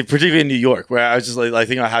 particularly in New York, where I was just like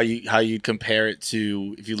thinking about how you compare it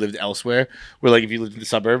to if you lived elsewhere, where like if you lived in the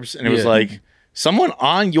suburbs, and it was like someone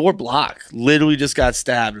on your block literally just got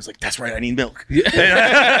stabbed. It's like, that's right, I need milk. Yeah.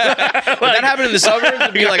 That happened in the suburbs,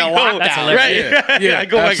 it'd be like a lockdown. Right? Yeah,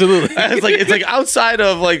 absolutely. It's like outside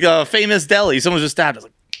of like a famous deli. Someone's just stabbed. It's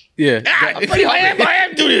like, Yeah. I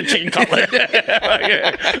am doing a chicken cutlet. Go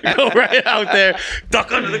right out there,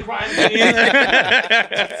 duck under the crime scene.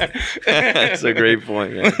 That's a great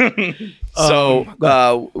point, man.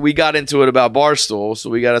 So we got into it about Barstool, so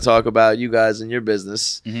we got to talk about you guys and your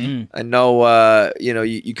business. I know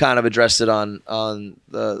you kind of addressed it on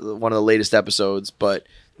the one of the latest episodes, but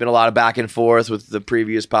been a lot of back and forth with the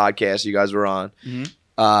previous podcast you guys were on.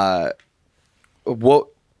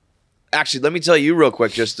 Actually, let me tell you real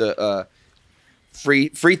quick, just free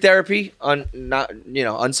therapy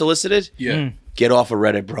unsolicited. Yeah. Get off of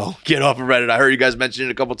Reddit, bro. Get off of Reddit. I heard you guys mention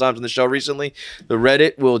it a couple times on the show recently. The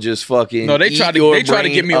Reddit will just fucking No, they try to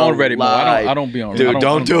get me on Reddit more. I don't be on Reddit. Dude,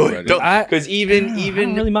 don't do it. Because I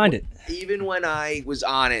don't really mind it. Even when I was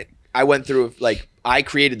on it, I went through I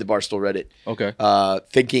created the Barstool Reddit. Okay.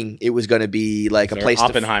 Thinking it was going to be like a place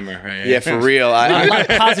Oppenheimer. Right? Yeah, for real. A lot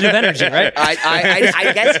of positive energy, right?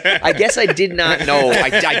 I guess I did not know. I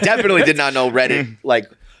definitely did not know Reddit, like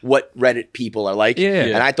what Reddit people are like. Yeah.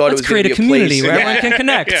 And I thought Let's it was going to be a community place where everyone can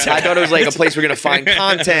connect. I thought it was like a place we're going to find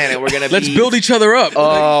content and we're going to Let's build each other up.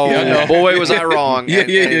 Oh, boy, was I wrong.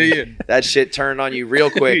 Yeah. That shit turned on you real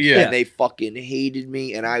quick. Yeah. And they fucking hated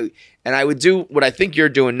me. And I would do what I think you're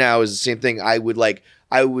doing now is the same thing. I would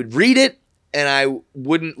read it and I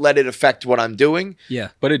wouldn't let it affect what I'm doing. Yeah.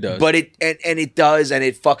 But it does. But it does, and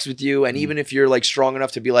it fucks with you. And even if you're like strong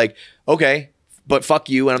enough to be like, okay, but fuck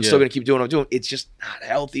you, and I'm still gonna keep doing what I'm doing. It's just not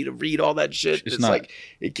healthy to read all that shit. It's like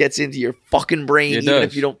it gets into your fucking brain, even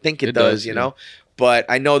if you don't think it does, you know. But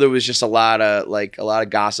I know there was just a lot of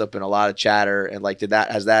gossip and a lot of chatter, and like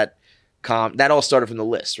that all started from the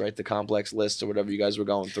list, right? The complex list or whatever you guys were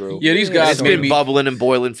going through. Yeah, these guys it's been bubbling and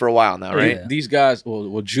boiling for a while now, right? Yeah. These guys,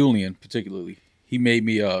 well, Julian particularly, he made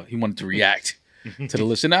me. He wanted to react to the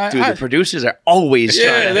list. And the producers are always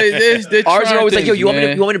trying. They're ours are always like, yo, you want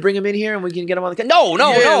man. me to bring him in here and we can get him on the no.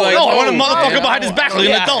 I want a motherfucker behind his back like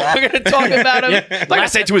an adult. We're gonna talk about him. Like I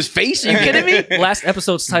said to his face. Are you kidding me? Last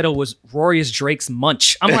episode's title was Rory is Drake's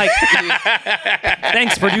Munch. I'm like,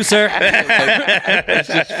 thanks, producer.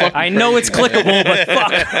 I know it's clickable, but fuck.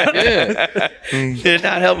 They're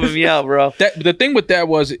not helping me out, bro. The thing with that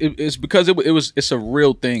was it's because it's a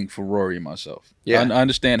real thing for Rory and myself. Yeah. I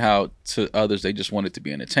understand how to others they just want it to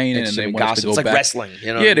be entertaining and they want us to go it's like back. wrestling,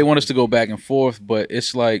 you know. Yeah, they want us to go back and forth, but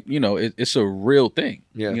it's like, it's a real thing.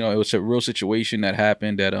 Yeah. It was a real situation that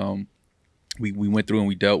happened that we went through and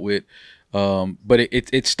we dealt with. But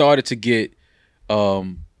it started to get a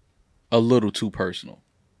little too personal.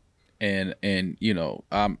 And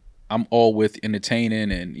I'm all with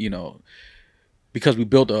entertaining and because we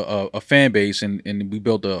built a fan base and we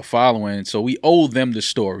built a following, so we owe them the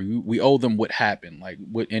story. We owe them what happened,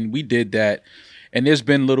 and we did that. And there's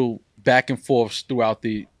been little back and forths throughout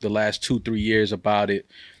the last 2-3 years about it.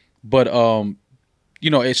 But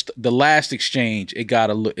it's the last exchange.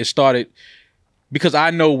 It started because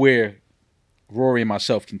I know where Rory and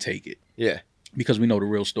myself can take it. Yeah, because we know the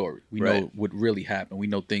real story. We know what really happened. We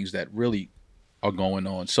know things that really are going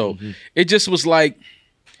on. So it just was like,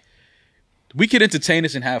 we could entertain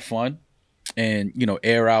us and have fun and,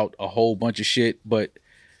 air out a whole bunch of shit. But,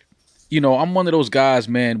 I'm one of those guys,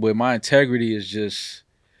 man, where my integrity is just,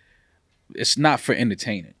 it's not for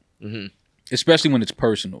entertaining, especially when it's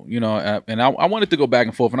personal, and I wanted to go back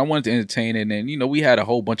and forth and I wanted to entertain it. And, we had a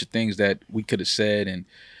whole bunch of things that we could have said.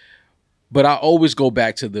 But I always go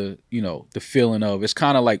back to the feeling of, it's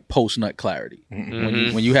kind of like post-nut clarity.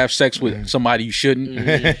 When you have sex with somebody you shouldn't,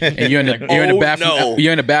 and you're in the bathroom,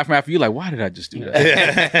 you're in the bathroom after, you're like, why did I just do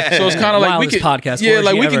that? So it's kind of like we can podcast. Yeah,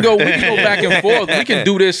 like we can go back and forth. We can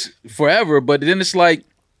do this forever, but then it's like,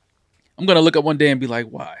 I'm gonna look up one day and be like,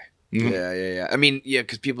 why? Yeah. I mean,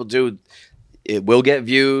 because people do. It will get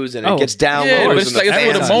views and it gets downloads. Yeah, but it's for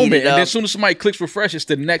the moment. And then as soon as somebody clicks refresh, it's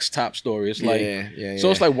the next top story. It's like,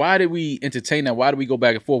 so it's like, why did we entertain that? Why do we go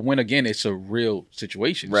back and forth? When again, it's a real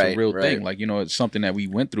situation. It's a real thing. Like, it's something that we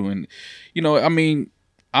went through. And, I mean,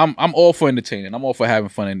 I'm all for entertaining. I'm all for having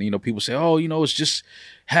fun. And, people say, oh, it's just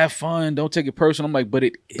have fun. Don't take it personal. I'm like, but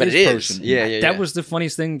it is personal. Yeah. That was the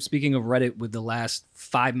funniest thing, speaking of Reddit, with the last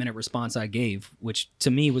 5-minute response I gave, which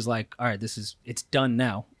to me was like, all right, it's done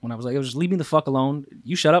now. When I was like, just leave me the fuck alone.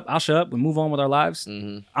 You shut up, I'll shut up, we move on with our lives.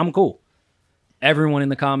 I'm cool. Everyone in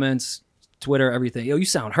the comments, Twitter, everything, yo, you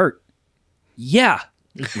sound hurt. Yeah,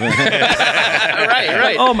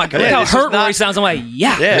 Right. Oh my god, look how hurt Rory sounds. I'm like,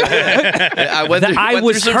 I went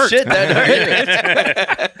through some hurt. shit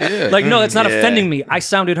that hurt. Like, no, that's not offending me. I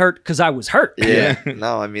sounded hurt because I was hurt. Yeah.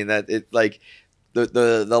 No, I mean that it like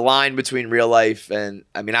the line between real life and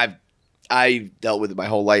I mean I dealt with it my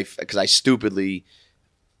whole life because I stupidly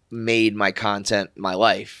made my content my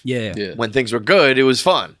life. Yeah. When things were good, it was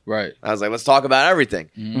fun. Right. I was like, let's talk about everything.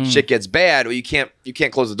 Shit gets bad. Well, you can't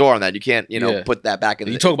close the door on that. You can't, put that back in.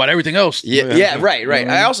 You talk about everything else. Yeah. Right.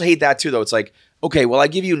 I also hate that too, though. It's like, okay, well, I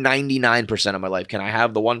give you 99% of my life. Can I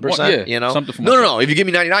have the 1%? Yeah, something for No. If you give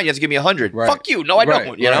me 99, you have to give me 100. Right. Fuck you. No, I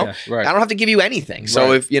don't. Right. I don't have to give you anything.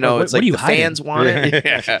 So if it's like the fans want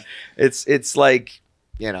it, it's like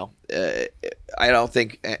I don't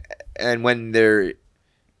think. And when there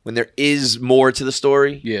is more to the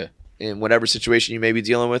story, in whatever situation you may be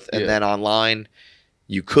dealing with, and then online,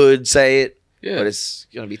 you could say it, but it's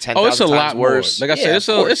gonna be 10,000 times it's a lot worse. More. Like I said, it's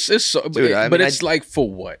Dude, but it's like for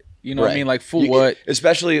what? You know what I mean? Like for what?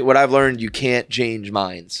 Especially what I've learned, you can't change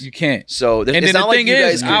minds. You can't. So and then the thing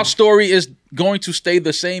is, our story is going to stay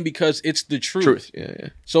the same because it's the truth. Yeah.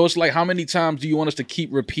 So it's like, how many times do you want us to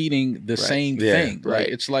keep repeating the same thing? Right.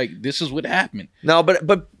 It's like, this is what happened. No,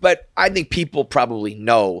 but I think people probably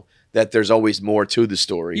know that there's always more to the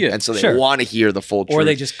story. Yeah, and so they want to hear the full truth. Or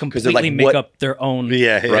they just completely make up their own.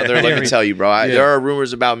 Brother, let me tell you, bro. There are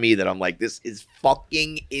rumors about me that I'm like, this is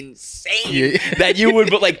fucking insane. That you would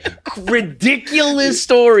put like ridiculous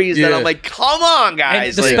stories that I'm like, come on,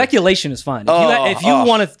 guys. And the speculation is fine. If you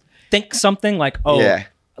want to think something like,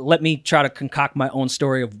 let me try to concoct my own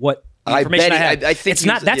story of what information I have. I think it's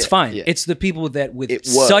not. That's fine. Yeah. It's the people that with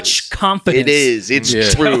such confidence. It is. It's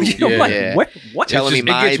true. Like, what? Telling me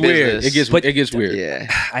my business. It gets weird.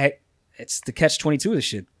 Yeah. It's the catch-22 of this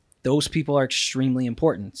shit. Those people are extremely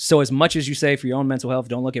important. So as much as you say for your own mental health,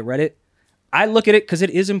 don't look at Reddit. I look at it because it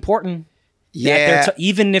is important. Yeah.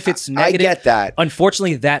 Even if it's negative. I get that.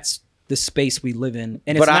 Unfortunately, that's the space we live in,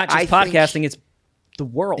 and it's not just podcasting. It's the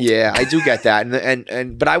world. Yeah, I do get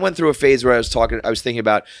that. But I went through a phase where I was thinking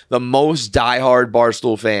about the most diehard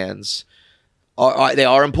Barstool fans. They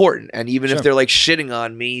are important. And even if they're like shitting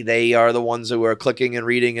on me, they are the ones who are clicking and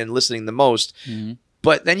reading and listening the most.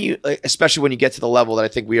 But then especially when you get to the level that I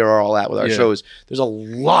think we are all at with our shows, there's a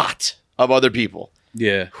lot of other people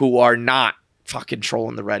who are not fucking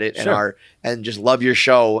trolling the Reddit and just love your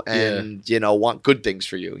show and want good things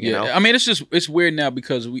for you. You know? I mean, it's weird now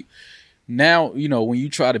because now, when you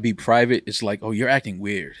try to be private, it's like, oh, you're acting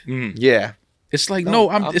weird. Yeah. It's like,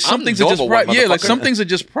 some things are just private. Yeah, like some things are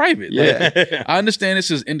just private. Like, I understand this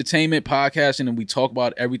is entertainment, podcasting, and we talk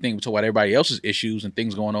about everything. We talk about everybody else's issues and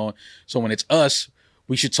things going on. So when it's us,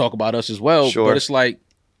 we should talk about us as well. But it's like,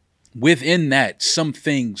 within that, some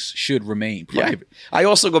things should remain private. Yeah. I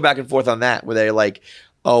also go back and forth on that, where they're like,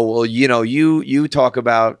 oh, well, you talk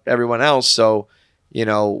about everyone else, so...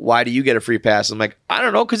 why do you get a free pass? I'm like, I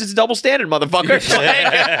don't know, because it's double standard, motherfucker.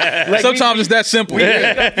 Sometimes it's that simple. We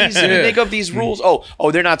make up these rules.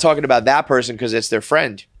 Oh, they're not talking about that person because it's their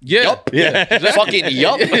friend. Yeah. Yup. Yeah. Fucking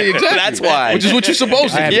yup. Exactly. That's why. Which is what you're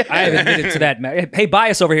supposed to do. I have admitted to that. Hey,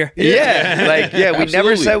 bias over here. Yeah. We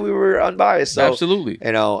never said we were unbiased. So, absolutely.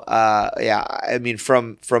 I mean,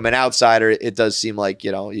 from an outsider, it does seem like,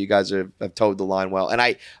 you guys have towed the line well. And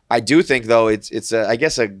I do think, though, it's I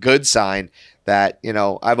guess a good sign that,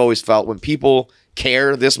 I've always felt when people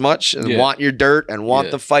care this much and want your dirt and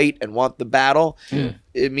want the fight and want the battle,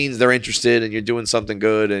 it means they're interested and you're doing something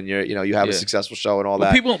good and you have a successful show and all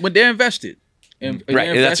that. People, when they're invested. And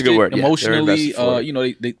that's a good word. Emotionally,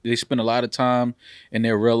 they spend a lot of time in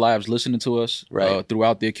their real lives listening to us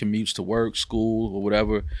throughout their commutes to work, school, or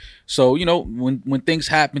whatever. So, when things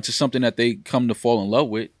happen to something that they come to fall in love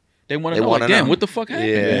with, they want to know, like, damn, what the fuck happened?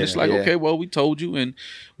 It's like, okay, well, we told you, and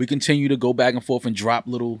we continue to go back and forth and drop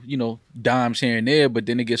little, dimes here and there, but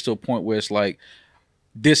then it gets to a point where it's like,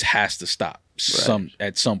 this has to stop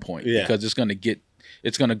at some point because it's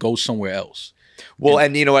gonna go somewhere else. Well,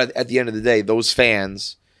 and you know what? At the end of the day, those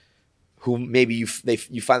fans who maybe you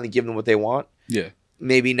finally give them what they want. Yeah.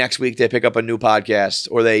 Maybe next week they pick up a new podcast,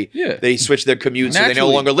 or they switch their commute so they no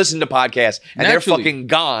longer listen to podcasts, and they're fucking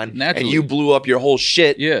gone, and you blew up your whole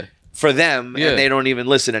shit. Yeah. For them, and they don't even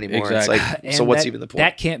listen anymore. Exactly. It's like, so what's even the point?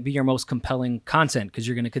 That can't be your most compelling content because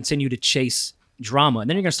you're going to continue to chase drama, and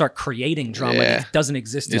then you're going to start creating drama that doesn't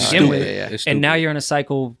exist to begin with, and now you're in a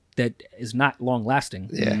cycle that is not long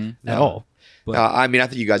lasting at all. But, I mean, I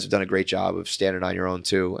think you guys have done a great job of standing on your own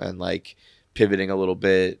too, and like pivoting a little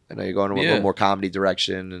bit. I know you're going a little more comedy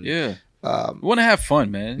direction, and we want to have fun,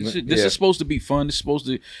 man. This is supposed to be fun. It's supposed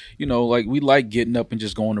to, like, we like getting up and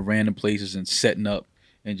just going to random places and setting up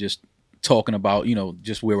and just talking about, you know,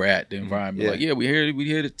 just where we're at, the environment. Like, yeah, we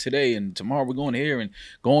here today, and tomorrow we're going here and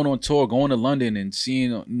going on tour, going to London and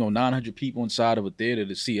seeing, you know, 900 people inside of a theater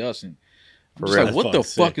to see us. And I'm just like, what the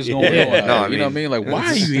fuck is going on? You know what I mean? Like, why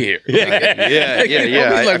are you here?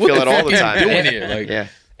 I feel it all the time. Doing here? Like,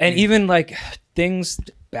 and even like things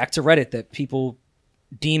back to Reddit that people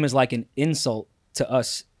deem as like an insult to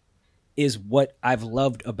us is what I've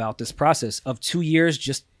loved about this process of 2 years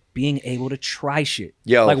just being able to try shit.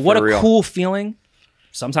 Yo, like what a real. Cool feeling.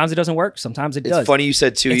 Sometimes it doesn't work. Sometimes it does. It's funny you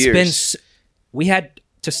said 2 years. We had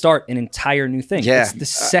to start an entire new thing. Yeah. It's the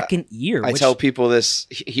second year. I tell people this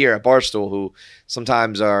here at Barstool who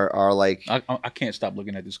sometimes are like... I can't stop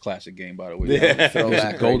looking at this classic game, by the way.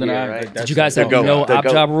 Throwback GoldenEye. Right? Did you guys have no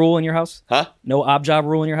ob-job rule in your house? Huh? No ob-job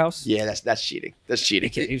rule in your house? Yeah, that's cheating. That's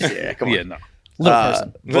cheating. Yeah, come on. Yeah, no.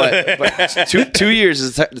 Little person. But 2 years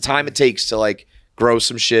is the time it takes to like grow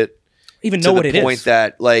some shit. Even know what it is. To the point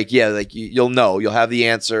that like, yeah, like you'll know. You'll have the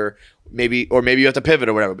answer. Maybe you have to pivot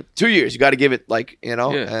or whatever. But 2 years, you got to give it like, you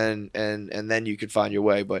know, and then you could find your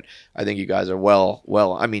way. But I think you guys are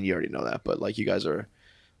well. I mean, you already know that, but like you guys are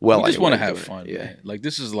well. We just want to have fun, man. Like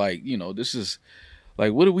this is like, you know, this is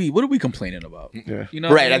like what are we complaining about? Yeah. You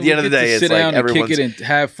know, right. At the end of the day, it's sit like down and kick it and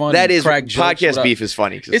have fun. That is crack podcast beef is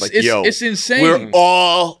funny because it's like, yo, it's insane. We're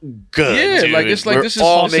all good. Yeah, dude. like it's like we're this is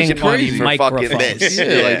all fucking making money crazy. for fucking this. Yeah,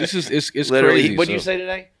 like this is it's literally. crazy. What did you say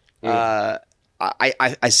today?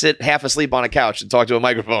 I sit half asleep on a couch and talk to a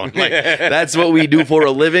microphone. Like that's what we do for a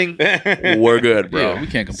living. We're good, bro. Yeah, we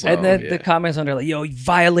can't complain. And then the comments under like, "Yo, he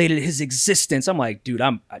violated his existence." I'm like, dude,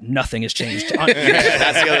 nothing has changed.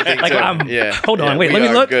 That's the other thing like, too. Hold on, wait, let me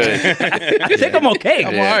look. I think I'm okay.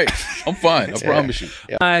 I'm all right. I'm fine. I promise you.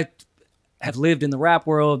 Yeah. I have lived in the rap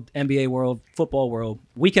world, NBA world, football world.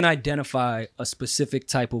 We can identify a specific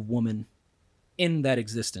type of woman in that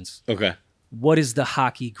existence. Okay. What is the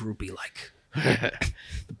hockey groupie like?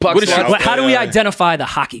 How do we identify the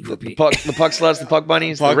hockey groupie? The puck sluts, the puck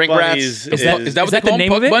bunnies, Puck the ring bunnies rats. Is that the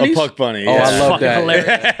name of it? Bunnies? A puck bunny. Oh, yeah. I love fucking that.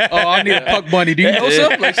 hilarious. Oh, I need a puck bunny. Do you know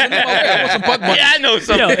some? Like, send them my way. I want some puck bunnies. Yeah, I know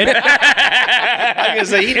some. You know, I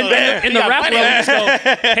was gonna say, in the rap world, we just go,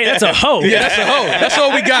 hey, that's a hoe. Yeah, that's a hoe. That's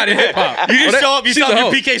all we got in hip hop. You just show up, you she's stop a your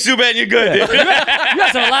hoe. PK Subban, and you're good. Dude. You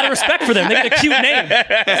guys have a lot of respect for them. They get a cute name.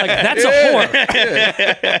 It's like, that's a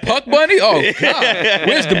whore. Puck bunny? Oh, God.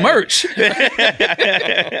 Where's the merch?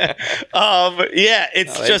 Yeah,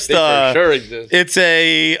 it's They just for sure exist. it's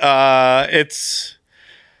a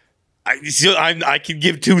I can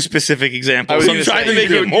give two specific examles. I'm trying to make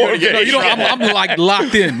it more. I'm like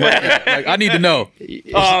locked in. Like, I need to know.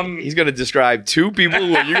 He's going to describe two people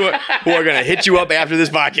who are going to hit you up after this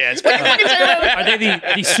podcast. Are they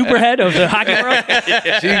the superhead of the hockey world?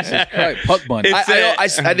 Jesus Christ. Puck bunny. I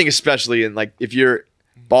think especially in like if you're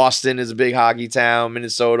Boston is a big hockey town,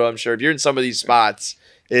 Minnesota. I'm sure if you're in some of these spots,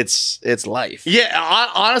 it's life. Yeah,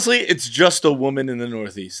 honestly, it's just a woman in the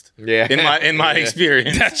Northeast. Yeah, in my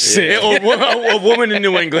experience, That's it. Or a woman in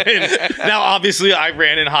New England. Now, obviously, I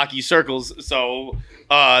ran in hockey circles, so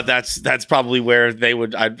that's probably where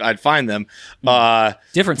I'd find them.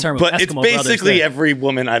 Different term, but Eskimo it's basically brothers every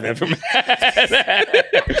woman I've ever met.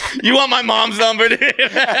 You want my mom's number?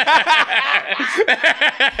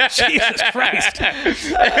 Jesus Christ!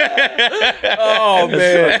 Oh,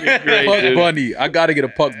 man. great, Puck dude. bunny. I got to get a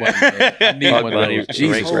puck bunny. Man. I need Puck one bunny of those. is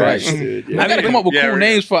Jesus great, Christ. dude. I got to come up with cool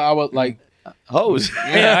names for our, like, Hose.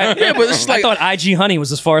 Yeah, but it's like- I thought IG Honey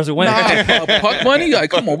was as far as it went. puck bunny?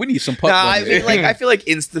 Like, come on, we need some puck I bunny. mean, like I feel like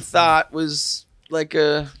Insta-thought was like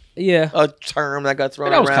a term that got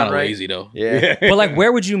thrown That was around, kind of right? lazy, though. Yeah. But like,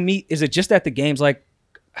 where would you meet? Is it just at the games? Like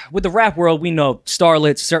with the rap world, we know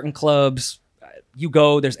starlets, certain clubs. You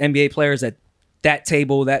go, there's NBA players at that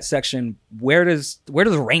table, that section. Where do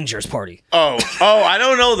the Rangers party? Oh, I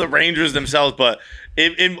don't know the Rangers themselves, but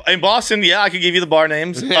in Boston, yeah, I could give you the bar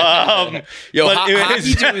names. Yo, but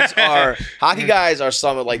hockey dudes hockey guys are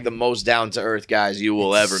some of like the most down to earth guys you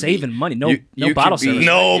will ever Saving meet. money, no You bottle could be- service.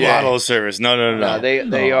 no Yeah. bottle of service. No.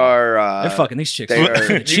 They are. They're fucking these chicks. They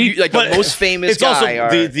are Cheap. like the But most famous It's guy.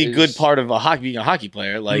 also the good part of being a hockey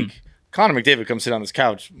player. Like Connor McDavid comes sit on this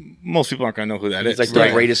couch. Most people aren't going to know who that is. He's like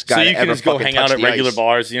the greatest guy So to you can ever just go fucking hang out touch at the regular ice.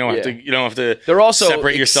 bars. You don't have Yeah. to. You don't have to. They're also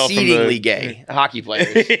separate yourself from exceedingly the gay hockey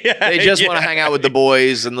players. They just want to hang out with the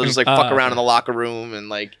boys and they'll just like fuck around in the locker room and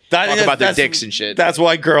like talk about their dicks and shit. That's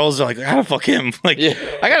why girls are like, I gotta fuck him. Like,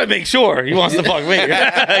 I gotta make sure he wants to fuck me.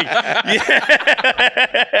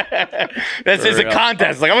 That's it's a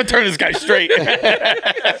contest. Like, I'm gonna turn this guy straight.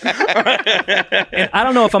 And I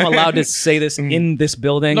don't know if I'm allowed to say this in this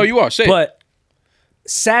building. No, you are. Say it. But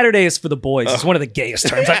Saturday is for the boys. It's one of the gayest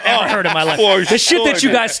terms I've ever heard in my life. For The shit that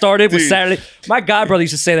you guys started with Saturday. My godbrother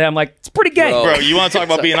used to say that. I'm like, it's pretty gay. Bro, you want to talk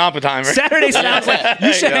about being Oppenheimer? Saturday sounds like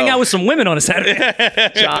you should hang out with some women on a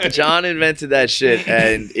Saturday. John invented that shit,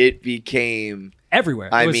 and it became everywhere.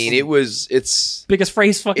 It's biggest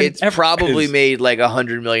phrase fucking it's ever. probably made like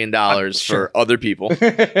 $100 million for other people,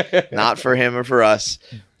 not for him or for us.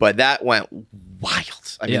 But that went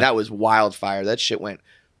wild. I mean, that was wildfire. That shit went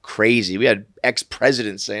crazy. We had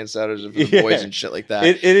ex-presidents saying Saturdays for the boys and shit like that.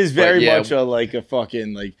 It is very much a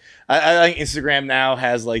fucking like. I think Instagram now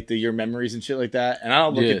has like your memories and shit like that, and I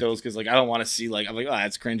don't look at those because like I don't want to see like I'm like, oh,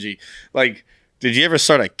 that's cringy. Like, did you ever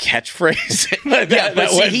start a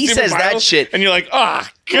catchphrase? He says that shit, and you're like, oh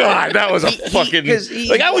god, that was a fucking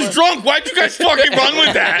I was drunk. Why'd you guys fucking run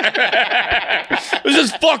with that? I was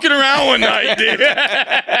just fucking around one night, dude.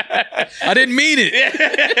 I didn't mean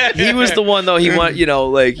it. He was the one though. He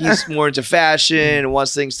he's more into fashion and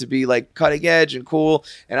wants things to be like cutting edge and cool.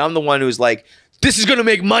 And I'm the one who's like, this is gonna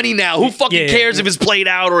make money now. Who fucking cares if it's played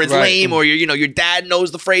out or it's lame or your dad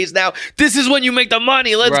knows the phrase now. This is when you make the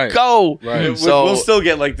money. Let's go. Right. So we'll still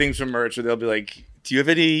get like things from merch where they'll be like, do you have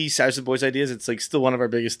any Saturdays and Boys ideas? It's like still one of our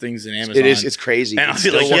biggest things in Amazon. It is. It's crazy. And I'll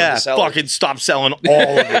be like, yeah, fucking stop selling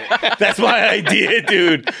all of it. That's my idea,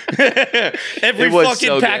 dude. Every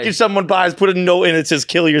fucking package someone buys, put a note in it that says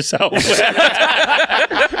 "kill yourself."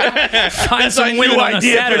 Find some women on a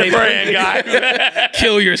Saturday, brand, guys.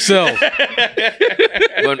 Kill yourself.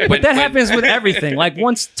 But that happens with everything. Like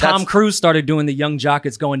once Tom Cruise started doing the Young Jock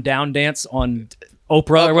It's Going Down dance on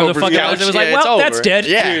Oprah or whatever the fuck it was like, well, that's dead.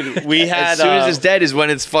 Yeah. Dude, we had as soon as it's dead is when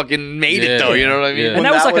it's fucking made it though. You know what I mean? And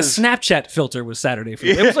that was like a Snapchat filter was Saturday for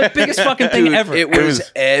me. It was like biggest fucking thing ever. It was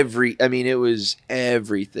it was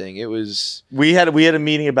everything. It was. We had a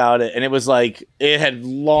meeting about it, and it was like it had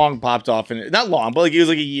long popped off, and not long, but like it was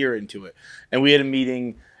like a year into it, and we had a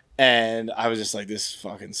meeting, and I was just like, this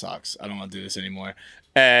fucking sucks. I don't want to do this anymore.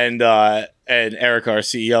 And Erica, our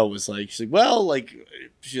CEO, was like, she's like, well, like.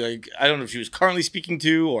 She's like, I don't know if she was currently speaking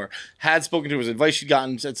to or had spoken to, was advice she'd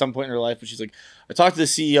gotten at some point in her life. But she's like, I talked to the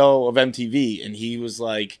CEO of MTV, and he was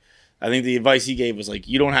like, I think the advice he gave was like,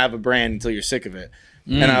 you don't have a brand until you're sick of it.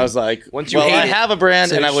 And I was like, I have a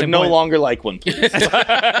brand, and I would no longer like one, please.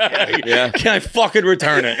 Yeah. Can I fucking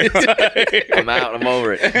return it? I'm out. I'm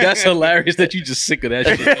over it. That's hilarious that you just sick of that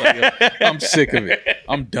shit. Like, I'm sick of it.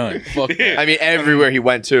 I'm done. Fuck that. I mean, everywhere he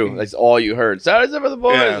went to, that's all you heard. Saturdays for the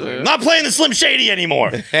boys. Yeah. Not playing the Slim Shady anymore.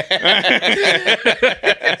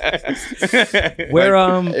 Where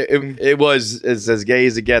it was as gay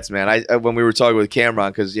as it gets, man. When we were talking with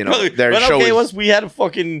Cameron, because their show was we had a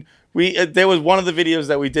fucking. There was one of the videos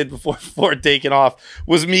that we did before taking off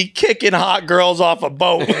was me kicking hot girls off a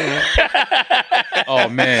boat. Oh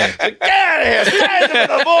man! Like, get out of here! Stand with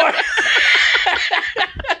the boy.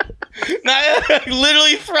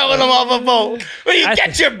 Literally throwing them off a boat.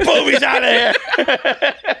 Get your boobies out of here!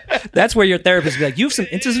 That's where your therapist be like, you have some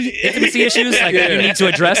intimacy issues that you need to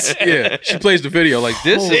address. Yeah, she plays the video like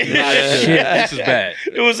this. This is bad.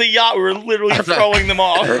 It was a yacht. We were literally throwing them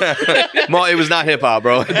off. It was not hip hop,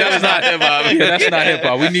 bro. That was not hip hop. Yeah, that's not hip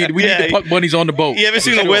hop. We need the puck bunnies on the boat. You ever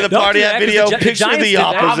seen the Where the Party At video? Picture the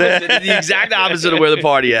opposite. The exact opposite of Where the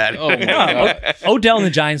Party At. Oh my God. Odell and the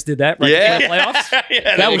Giants did that right before the playoffs.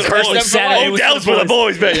 Yeah, that was first Saturday. Odell's for the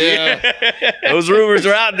boys, baby. Yeah. Those rumors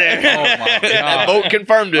are out there. Oh my God. That boat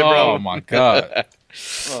confirmed it, bro. Oh my God.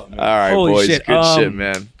 All right, Holy boys. shit. Good shit,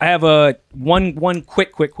 man. I have a one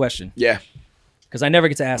quick question. Yeah. Because I never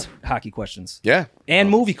get to ask hockey questions. Yeah. And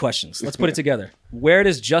movie questions. Let's put it together. Where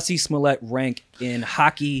does Jussie Smollett rank in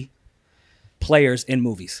hockey players in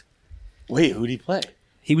movies? Wait, who'd he play?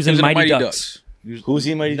 He was in Mighty Ducks. Who's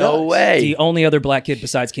he in Mighty No Ducks? way. The only other black kid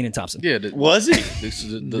besides Keenan Thompson. Yeah, was he? This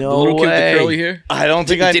is the No little kid with way. the curly hair. I don't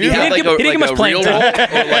think I Did knew he have that. like a, he didn't like get a much real playing role? time.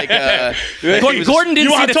 Or like Gordon didn't You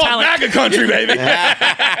see want the to talk talent. MAGA country, baby?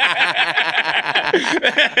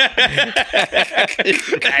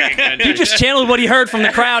 He just channeled what he heard from the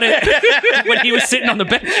crowd when he was sitting on the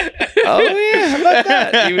bench. Oh, yeah. How about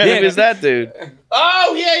that? He was that dude.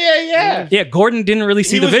 Oh, yeah. Yeah, Gordon didn't really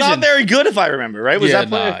see He the was vision. not very good, if I remember, right? Was Yeah, that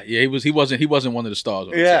player? he wasn't one of the stars.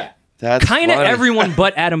 on the Yeah. team. That's Kind of funny. everyone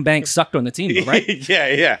but Adam Banks sucked on the team, though, right?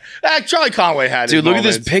 Yeah. Charlie Conway had his Dude, look at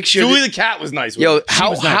this moments. picture. Julie the cat was nice with Yo, it. how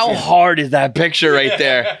was nice, how yeah. hard is that picture right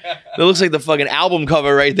there? It looks like the fucking album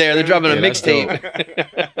cover right there. They're dropping a that's mixtape.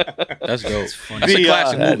 That's dope. That's The, a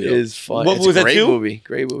classic That movie. though. is fun. What It's was a that, great two? movie.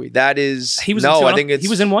 Great movie. That is. He was no, in two, I think it's. he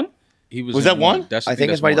was in one. Was that one? That's, I think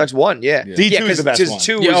that's it's Mighty one. Ducks 1. Yeah. Yeah. D2 is the best because one.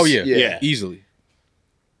 2 Yeah, was, yeah, easily.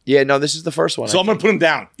 Yeah, no, this is the first one. So I'm gonna put him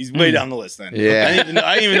down. He's way down the list then. Yeah. I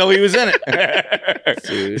didn't even know he was in it.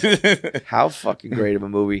 Dude, how fucking great of a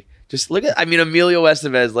movie. Just look at, I mean, Emilio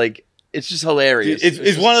Estevez, like, it's just hilarious.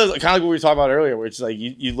 It's one of those, kind of like what we were talking about earlier, where it's like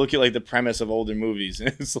you look at like the premise of older movies, and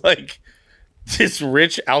it's like this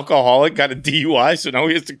rich alcoholic got a DUI, so now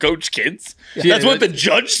he has to coach kids. Yeah, That's what the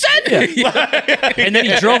judge said. Yeah. And then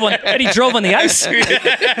he drove on the ice.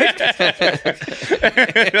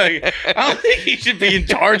 Like, I don't think he should be in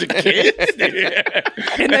charge of kids.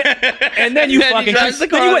 And then you fucking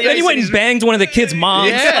then you went and banged one of the kids'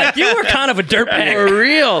 moms. Yeah. Like, you were kind of a dirtbag. For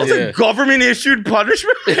real. It's a government issued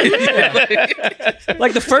punishment.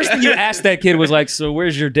 Like the first thing you asked that kid was like, "So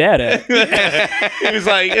where's your dad at?" He was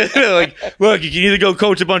like, look, you can either go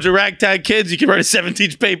coach a bunch of ragtag kids, you can write a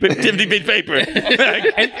 17-page paper. Give me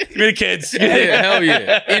the kids. Yeah, hell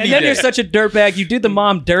yeah. And then you're such a dirtbag. You did the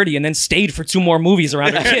mom dirty and then stayed for 2 more movies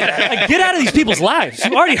around her kid. Like, get out of these people's lives.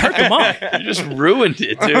 You already hurt the mom. You just ruined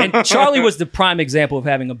it, dude. And Charlie was the prime example of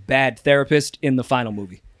having a bad therapist in the final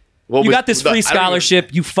movie. You got this free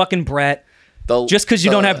scholarship, you fucking brat. Just because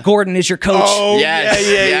you don't have Gordon as your coach. Oh,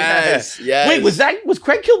 yes. Wait, was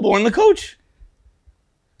Craig Kilborn the coach?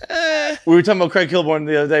 We were talking about Craig Kilborn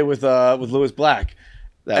the other day with Lewis Black.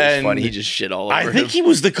 That was funny. He just shit all over I him. think he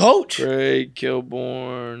was the coach. Craig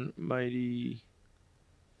Kilborn, Mighty.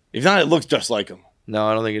 If not, it looks just like him. No,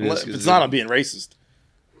 I don't think it is. If it's not, I'm being racist.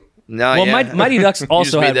 No, Well, yeah. Mighty Ducks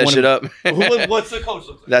also you just had made that one shit up. What's the coach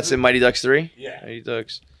look like? That's in Mighty Ducks 3? Yeah. Mighty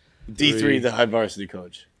Ducks. D3, the high varsity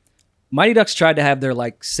coach. Mighty Ducks tried to have their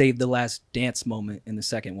like save the last dance moment in the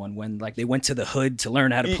second one when like they went to the hood to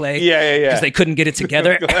learn how to play. Yeah. Because they couldn't get it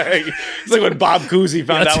together. It's like when Bob Cousy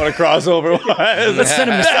found out what a crossover was. Let's send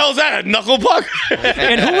him What to the hell's that? A knuckle puck?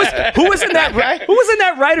 And who was in that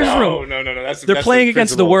writer's room? No. They're playing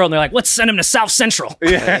against the world and they're like, let's send him to South Central.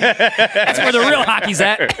 That's where the real hockey's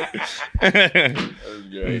at.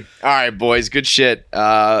 All right, boys. Good shit.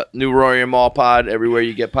 New Rory Mal pod everywhere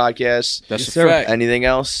you get podcasts. That's Yes, a sir. fact. Anything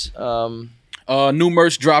else? New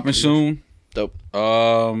merch dropping soon. Dope.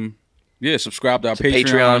 Yeah, subscribe to our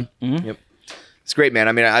Patreon. Mm-hmm. Yep. It's great, man.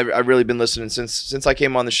 I mean, I've really been listening since I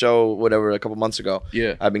came on the show, whatever, a couple months ago.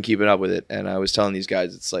 Yeah. I've been keeping up with it, and I was telling these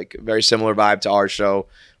guys it's like a very similar vibe to our show,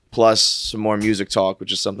 plus some more music talk,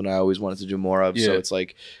 which is something I always wanted to do more of. So Yeah. it's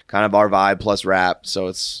like kind of our vibe plus rap. So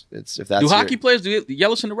it's if that's Do hockey players yell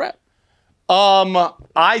listen to rap?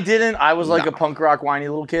 I didn't. I was like a punk rock whiny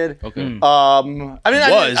little kid. Okay. I mean,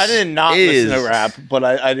 I didn't not Is. listen to rap, but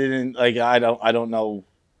I didn't like. I don't know.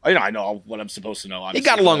 I know what I'm supposed to know. He Obviously,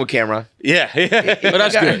 got along with camera. Yeah. But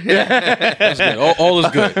that's good. That's good. All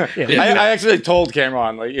is good. I actually told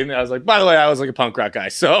Cameron, like, and I was like, by the way, I was like a punk rock guy,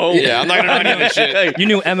 so Yeah, I'm not gonna run this shit. You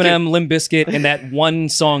knew Eminem, Limp Bizkit, and that one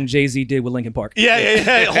song Jay-Z did with Linkin Park.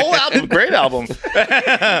 Yeah. Whole album, great album.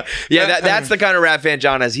 Yeah, that's the kind of rap fan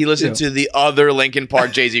John has. He listened to the other Linkin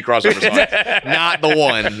Park Jay-Z crossover song, not the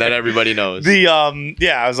one that everybody knows.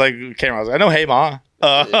 I was like, Cameron, I was like, I know Hey Ma.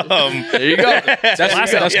 There you go.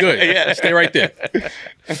 That's good. Yeah. Stay right there.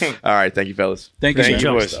 All right, thank you, fellas. Thank you, Thank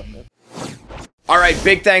sir. you, boys. All right,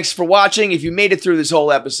 big thanks for watching. If you made it through this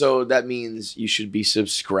whole episode, that means you should be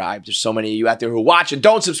subscribed. There's so many of you out there who watch and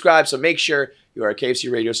don't subscribe, so make sure you are a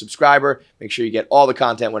KFC Radio subscriber. Make sure you get all the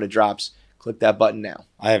content when it drops. Click that button now.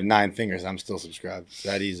 I have 9 fingers. I'm still subscribed. It's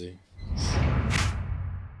that easy.